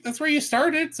fiend. That's where you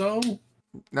started, so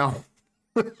no.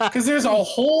 Because there's a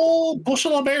whole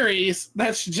bushel of berries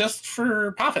that's just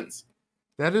for poffins.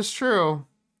 That is true.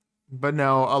 But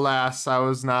no, alas, I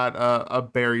was not a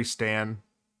berry stan.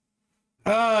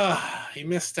 You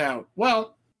missed out.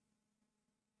 Well,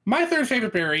 my 3rd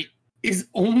favorite berry is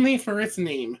only for its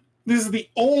name. This is the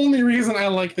only reason I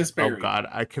like this berry. Oh god,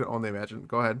 I can only imagine.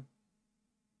 Go ahead.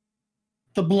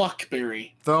 The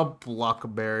Bluckberry. The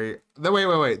Bluckberry.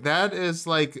 Wait. That is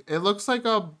like, it looks like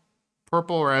a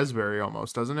purple raspberry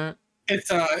almost, doesn't it?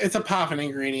 It's a poppin'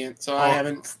 ingredient, so I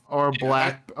haven't. Or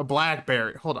a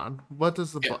blackberry. Hold on. What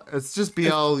does it's just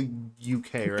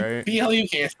BLUK, right?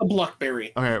 BLUK. It's the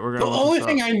Bluckberry. Okay, we're gonna. The only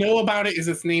thing I know about it is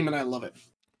its name, and I love it.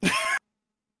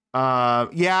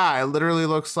 Yeah, it literally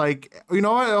looks like, you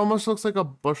know what? It almost looks like a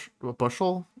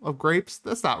bushel of grapes.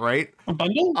 That's not right. A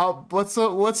bundle? What's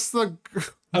the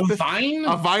a vine?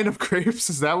 A vine of grapes?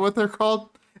 Is that what they're called?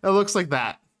 It looks like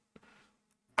that.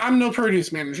 I'm no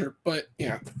produce manager, but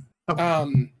yeah.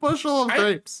 Bushel of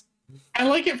grapes. I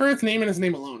like it for its name and its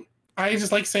name alone. I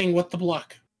just like saying "what the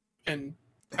Bluck," and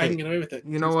I can get away with it.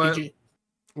 You know what? PG.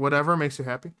 Whatever makes you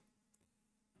happy.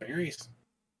 Berries.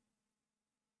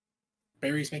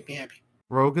 Berries make me happy.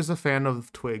 Rogue is a fan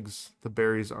of twigs. The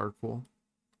berries are cool.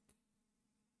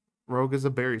 Rogue is a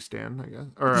berry stan, I guess,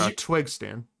 or a twig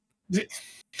stan.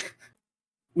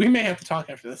 We may have to talk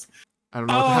after this. I don't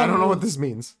know. I don't know what this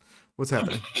means. What's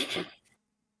happening?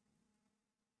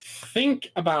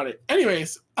 Think about it.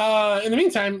 Anyways, in the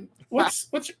meantime, what's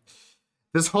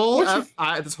this whole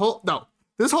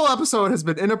episode has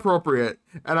been inappropriate,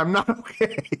 and I'm not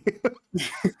okay.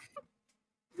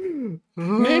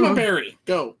 Name a berry.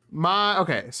 Go.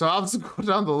 So I'll just go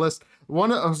down the list.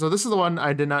 So this is the one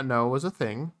I did not know was a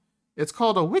thing. It's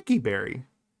called a wiki berry,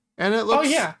 and it looks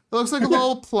it looks like a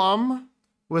little plum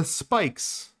with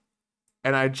spikes,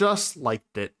 and I just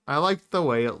liked it. I liked the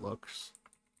way it looks.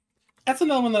 That's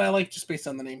another one that I like just based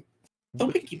on the name. The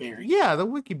wiki berry. Yeah, the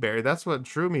wiki berry. That's what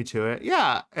drew me to it.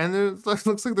 Yeah, and it looks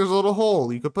like there's a little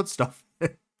hole you could put stuff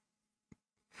in.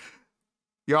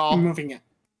 Y'all. Moving it.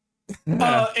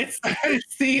 It's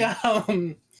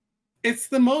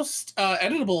the most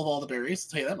editable of all the berries.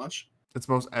 I'll tell you that much. It's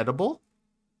most edible.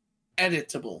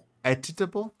 Editable.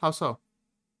 Editable? How so?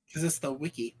 Because it's the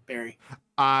wiki berry.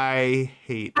 I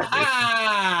hate.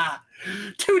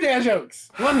 2 dad jokes,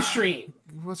 1 stream.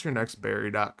 What's your next berry,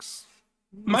 Docs?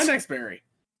 My next berry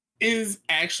is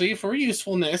actually for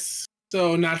usefulness,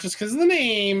 so not just because of the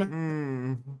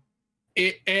name.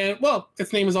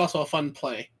 Its name is also a fun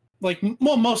play.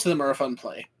 Most of them are a fun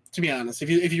play. To be honest,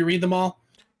 if you read them all,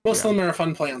 most of them are a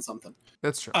fun play on something.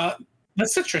 That's true. The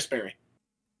citrus berry.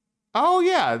 Oh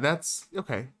yeah, that's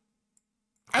okay.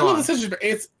 I love the citrus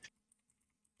berry.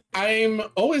 I'm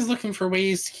always looking for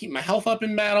ways to keep my health up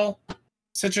in battle.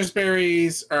 Citrus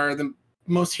berries are the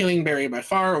most healing berry by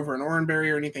far over an orange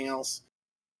berry or anything else.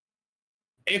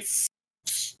 It's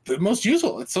the most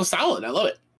useful. It's so solid. I love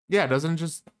it. Yeah, doesn't it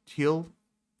just heal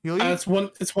you? It's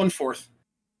 1/4.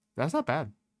 That's not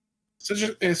bad.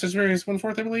 Citrus berry is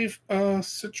 1/4, I believe.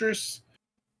 Citrus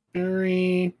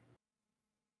berry.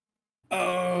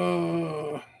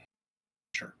 Sure.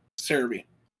 Cerebi.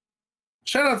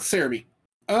 Shout out to Cerebi.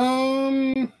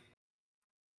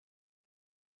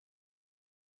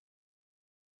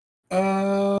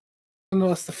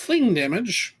 No, it's the fling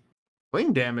damage.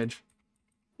 Fling damage.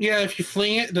 Yeah, if you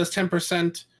fling it, it does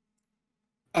 10%.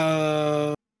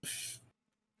 Or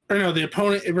no, the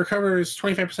opponent, it recovers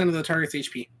 25% of the target's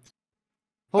HP.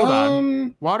 Hold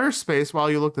on. Water Space, while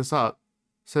you look this up,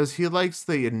 says he likes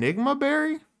the Enigma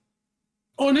berry.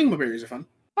 Oh, Enigma berries are fun.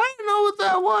 I didn't know what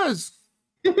that was.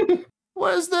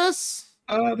 What is this?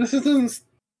 This isn't.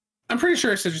 I'm pretty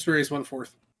sure citrus berry is 1/4.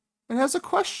 It has a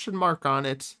question mark on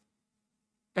it.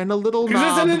 And a little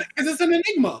Because knob. it's an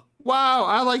Enigma. Wow,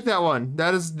 I like that one.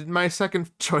 That is my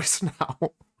second choice now.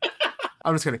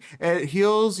 I'm just kidding. It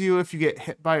heals you if you get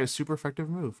hit by a super effective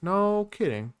move. No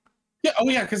kidding. Yeah, oh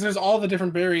yeah, because there's all the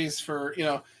different berries for,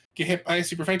 get hit by a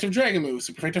super effective dragon move,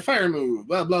 super effective fire move,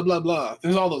 blah, blah, blah, blah.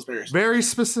 There's all those berries. Very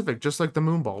specific, just like the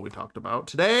moon ball we talked about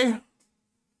today.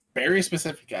 Very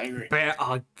specific, I agree.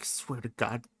 I swear to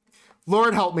God.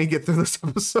 Lord help me get through this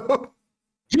episode.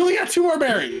 You only got 2 more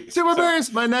berries. 2 more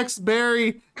berries. My next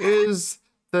berry is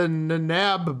the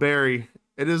Nanab berry.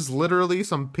 It is literally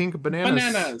some pink bananas.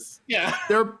 Bananas, yeah.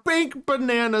 They're pink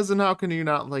bananas, and how can you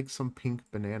not like some pink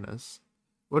bananas?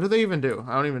 What do they even do?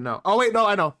 I don't even know. Oh wait, no,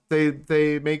 I know.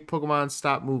 They make Pokemon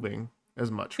stop moving as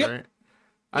much, right? Yep.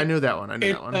 I knew that one.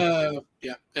 That one.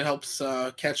 Yeah, it helps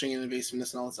catching and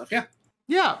evasiveness and all that stuff. Yeah.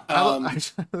 Yeah. I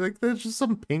like there's just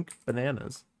some pink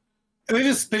bananas. They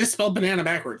just spelled banana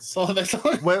backwards. So that's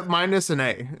all. With minus an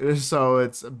A, so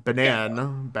it's banana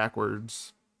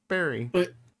backwards berry.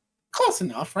 But close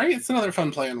enough, right? It's another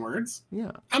fun play on words.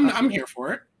 Yeah. I'm here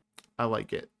for it. I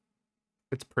like it.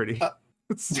 It's pretty.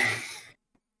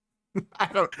 I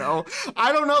don't know.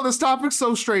 This topic's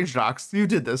so strange, Docs. You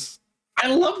did this.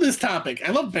 I love this topic.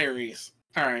 I love berries.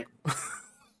 All right.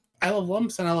 I love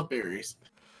lumps and I love berries.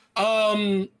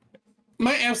 My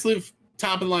absolute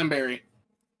top of the line berry.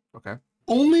 Okay.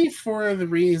 Only for the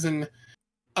reason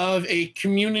of a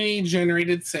community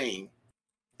generated saying.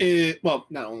 Well,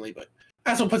 not only, but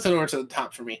that's what puts it over to the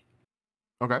top for me.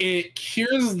 Okay. It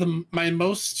cures my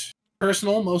most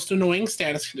personal, most annoying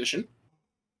status condition.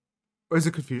 Is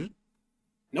it confusion?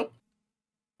 Nope.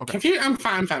 Okay. I'm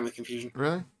fine with confusion.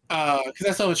 Really? Because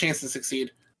I still have a chance to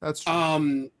succeed. That's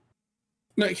true.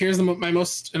 No, here's my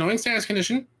most annoying status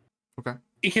condition. Okay.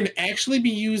 It can actually be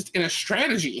used in a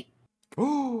strategy.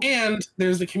 And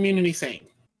there's the community saying.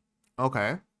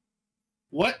 Okay.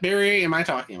 What berry am I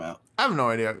talking about? I have no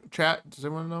idea. Chat, does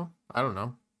anyone know? I don't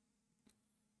know.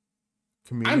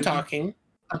 Community? I'm talking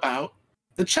about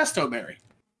the Chesto berry.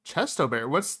 Chesto berry.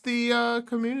 What's the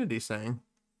community saying?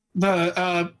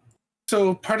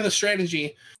 So part of the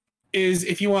strategy is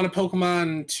if you want a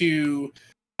Pokemon to,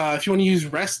 if you want to use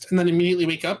rest and then immediately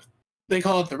wake up, they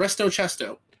call it the Resto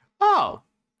Chesto. Oh.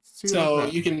 So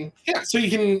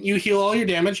you heal all your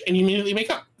damage and you immediately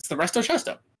wake up. It's the Resto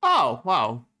Chesto. Oh,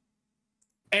 wow.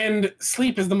 And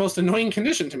sleep is the most annoying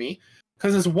condition to me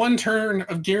because it's 1 turn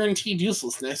of guaranteed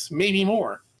uselessness, maybe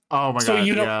more. Oh my god. So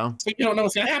you don't know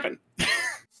what's gonna happen.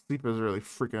 Sleep is really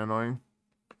freaking annoying.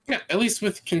 Yeah, at least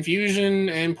with confusion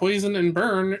and poison and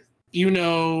burn, you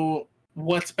know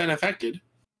what's been affected.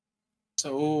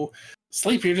 So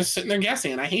sleep, you're just sitting there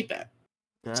guessing, and I hate that.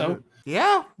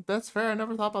 Yeah, that's fair. I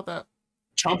never thought about that.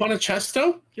 Chomp on a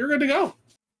Chesto, you're good to go.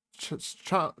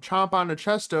 Chomp on a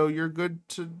Chesto, you're good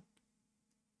to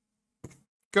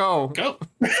go.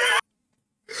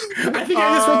 I think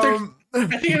I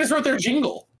just wrote their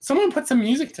jingle. Someone put some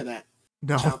music to that.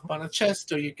 No. Chomp on a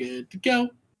Chesto, you're good to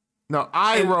go. No,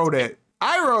 I wrote it.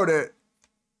 Wow.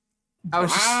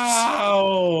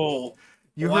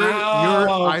 Heard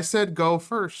I said go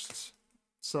first.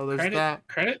 So there's that.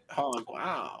 Credit? Oh,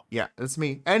 wow. Yeah, that's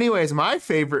me. Anyways, my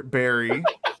favorite berry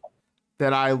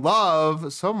that I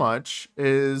love so much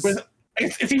is...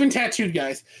 It's even tattooed,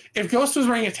 guys. If Ghost was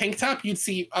wearing a tank top, you'd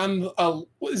see on...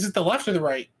 is it the left or the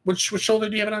right? Which shoulder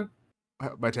do you have it on?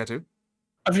 My tattoo?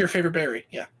 Of your favorite berry,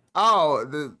 yeah.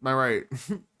 Oh, my right.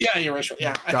 Yeah, you're right.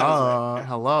 Yeah, I thought it was right. Duh. Yeah.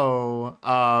 Hello.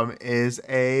 Is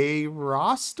a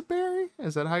raspberry?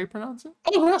 Is that how you pronounce it?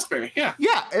 Oh, raspberry. Yeah.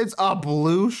 Yeah, it's a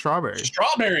blue strawberry.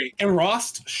 Strawberry and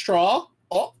roast straw.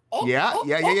 Oh, oh, Yeah, oh,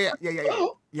 yeah, yeah, oh, yeah, yeah, yeah, yeah.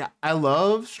 oh. Yeah, I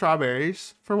love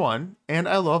strawberries for one, and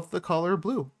I love the color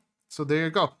blue. So there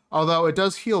you go. Although it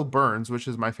does heal burns, which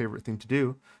is my favorite thing to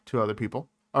do to other people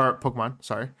or Pokemon.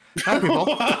 Sorry, not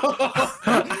people.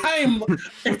 I'm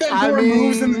if that I door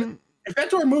moves in mean, if that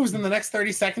door moves in the next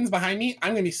 30 seconds behind me,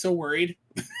 I'm gonna be so worried.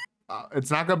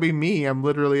 it's not gonna be me. I'm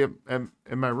literally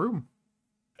in my room.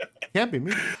 Can't be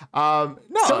me. No,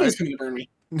 Somebody's gonna burn me.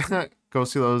 go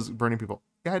see those burning people.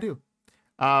 Yeah, I do.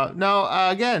 No,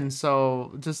 again,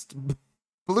 so just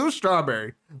blue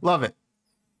strawberry. Love it.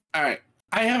 All right.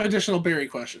 I have additional berry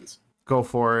questions. Go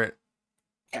for it.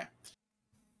 Okay.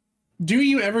 Do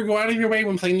you ever go out of your way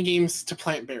when playing the games to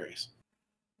plant berries?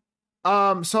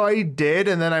 So I did,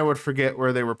 and then I would forget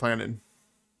where they were planted.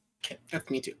 Okay, that's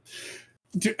me too.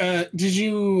 Did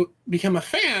you become a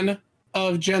fan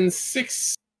of Gen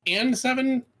 6 and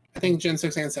 7? I think Gen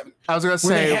 6 and 7. I was gonna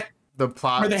say the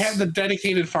plot where they had the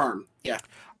dedicated farm. Yeah.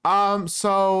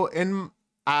 So it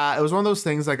was one of those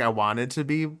things like I wanted to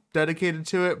be dedicated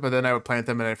to it, but then I would plant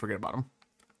them and I'd forget about them.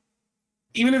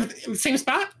 Even if in the same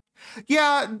spot?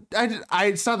 Yeah,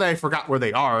 it's not that I forgot where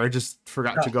they are. I just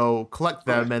forgot to go collect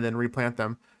them and then replant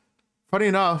them. Funny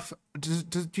enough,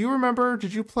 do you remember?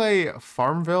 Did you play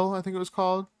Farmville? I think it was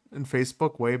called in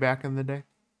Facebook way back in the day.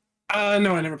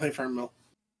 No, I never played Farmville.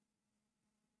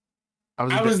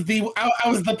 I was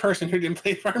the person who didn't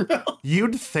play Farmville.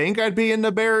 You'd think I'd be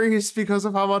into berries because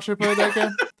of how much I played that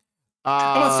game.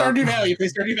 How about Stardew Valley? You play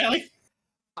Stardew Valley?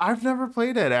 I've never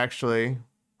played it actually.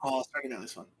 Oh, Stardew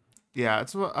Valley's fun. Yeah,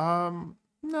 it's no,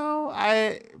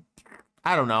 I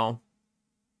don't know.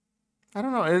 I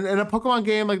don't know. In a Pokemon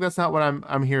game, like that's not what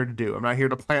I'm here to do. I'm not here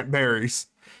to plant berries.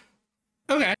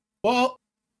 Okay. Well,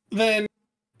 then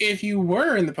if you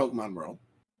were in the Pokemon world,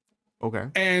 okay,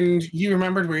 and you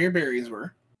remembered where your berries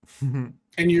were, and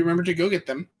you remembered to go get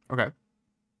them, okay,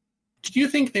 do you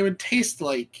think they would taste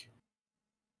like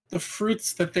the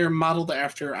fruits that they're modeled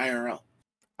after IRL?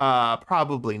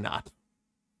 Probably not.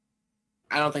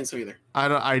 I don't think so either.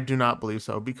 I do not believe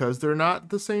so because they're not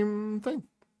the same thing.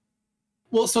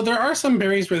 Well, so there are some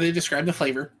berries where they describe the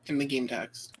flavor in the game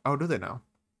text. Oh, do they now?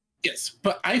 Yes,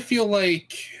 but I feel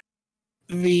like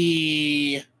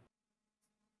the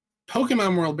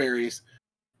Pokemon World berries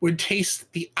would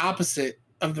taste the opposite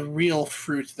of the real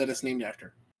fruit that it's named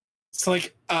after. So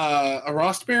like a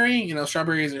raspberry,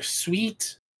 strawberries are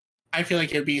sweet. I feel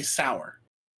like it'd be sour.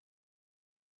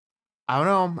 I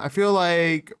don't know. I feel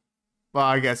like, well,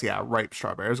 I guess, yeah, ripe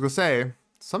strawberry. I was going to say,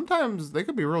 sometimes they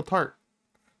could be real tart.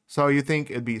 So you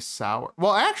think it'd be sour?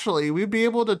 Well, actually, we'd be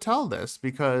able to tell this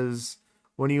because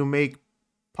when you make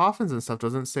poffins and stuff,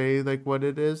 doesn't it say like what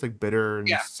it is, like bitter and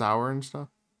sour and stuff.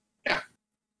 Yeah.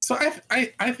 So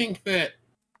I think that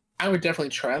I would definitely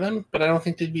try them, but I don't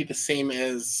think they'd be the same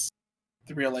as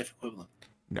the real life equivalent.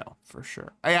 No, for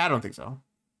sure. I don't think so.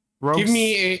 Give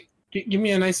me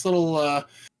a nice little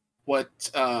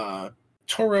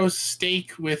Toro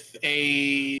steak with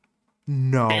a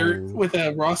with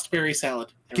a raspberry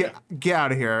salad. Get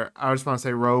out of here. I just want to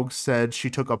say Rogue said she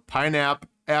took a pineapple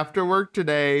after work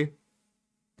today.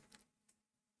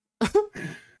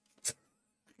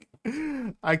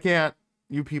 I can't,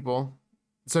 you people.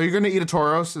 So you're going to eat a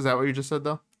Tauros? Is that what you just said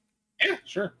though? Yeah,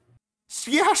 sure.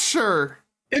 Yeah, sure.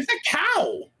 It's a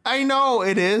cow. I know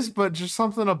it is, but just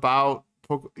something about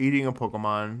eating a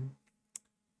Pokemon.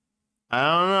 I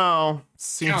don't know.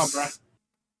 Seems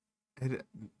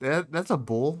that's a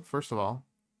bull, first of all.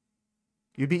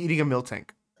 You'd be eating a Miltank.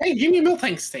 Hey, give me a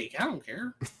Miltank steak. I don't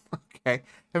care. Okay.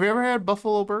 Have you ever had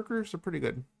Buffalo Burgers? They're pretty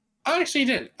good. I actually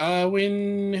did.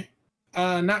 When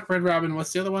not Red Robin,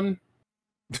 what's the other one?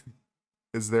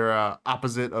 Is there a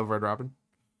opposite of Red Robin?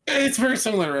 It's very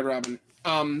similar to Red Robin.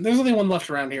 There's only one left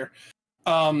around here.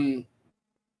 The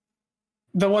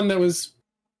one that was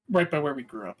right by where we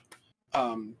grew up.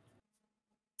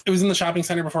 It was in the shopping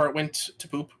center before it went to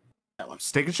poop. That one.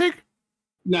 Steak and Shake?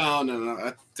 No,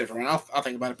 that's different. I'll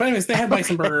think about it. But anyways, they had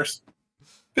bison burgers.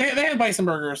 They had bison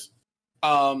burgers.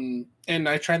 And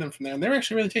I tried them from there, and they were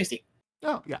actually really tasty.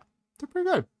 Oh yeah, they're pretty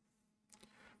good.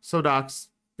 So Docs,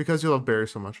 because you love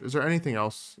berries so much, is there anything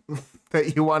else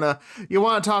that you wanna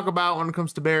talk about when it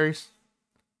comes to berries?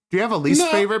 Do you have a least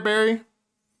favorite berry?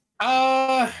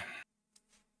 No,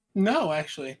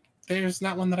 actually, there's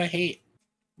not one that I hate.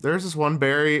 There's this one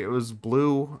berry. It was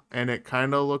blue, and it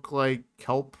kind of looked like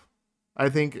kelp. I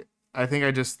think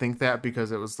I just think that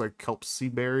because it was like kelp sea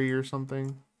berry or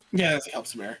something. Yeah, it's a kelp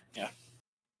sea berry. Yeah.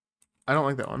 I don't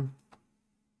like that one.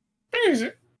 Berries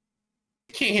are,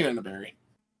 can't hate on a berry.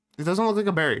 It doesn't look like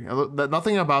a berry.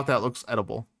 Nothing about that looks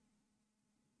edible.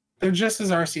 They're just as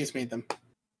Arceus made them.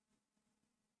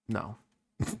 No.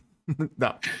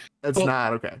 No. It's Well,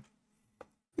 not okay.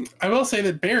 I will say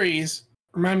that berries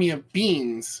remind me of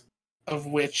beans, of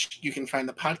which you can find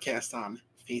the podcast on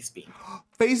Face Bean.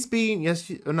 Face Bean,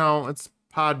 yes, no, it's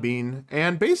Podbean.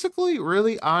 And basically,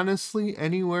 really honestly,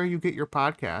 anywhere you get your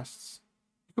podcasts,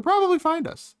 you could probably find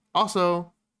us.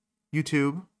 Also,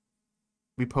 YouTube.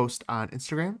 We post on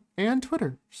Instagram and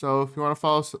Twitter. So if you want to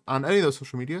follow us on any of those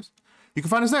social medias, you can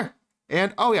find us there.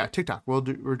 And oh yeah, TikTok. We're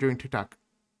doing TikTok.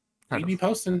 We be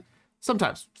posting.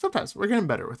 Sometimes we're getting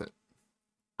better with it.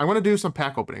 I'm gonna do some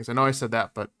pack openings. I know I said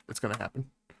that, but it's gonna happen.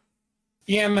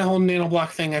 Yeah, and the whole nano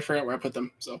block thing, I forgot where I put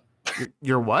them. So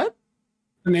You're what?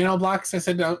 the nano blocks I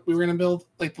said we were gonna build,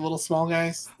 like the little small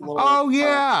guys. Oh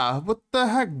yeah. What the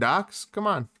heck, Docs? Come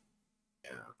on.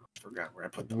 Yeah, I forgot where I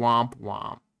put them. Womp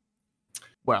womp.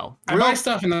 Well, I buy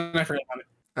stuff and then I forget about it.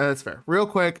 That's fair. Real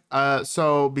quick,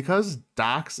 so because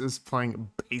Docs is playing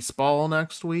baseball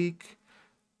next week,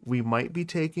 we might be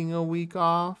taking a week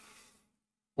off.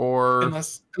 Or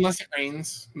unless it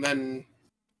rains, then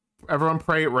everyone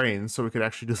pray it rains so we could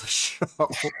actually do the show.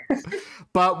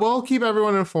 But we'll keep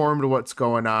everyone informed of what's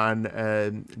going on.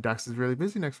 And Docs is really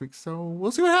busy next week, so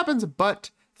we'll see what happens.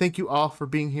 But thank you all for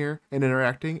being here and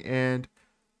interacting, and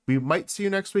we might see you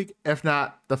next week, if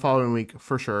not the following week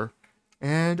for sure.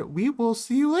 And we will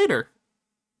see you later.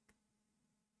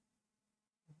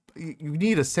 You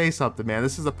need to say something, man.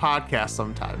 This is a podcast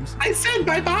sometimes. I said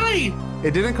bye-bye.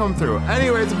 It didn't come through.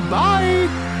 Anyways,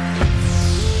 bye.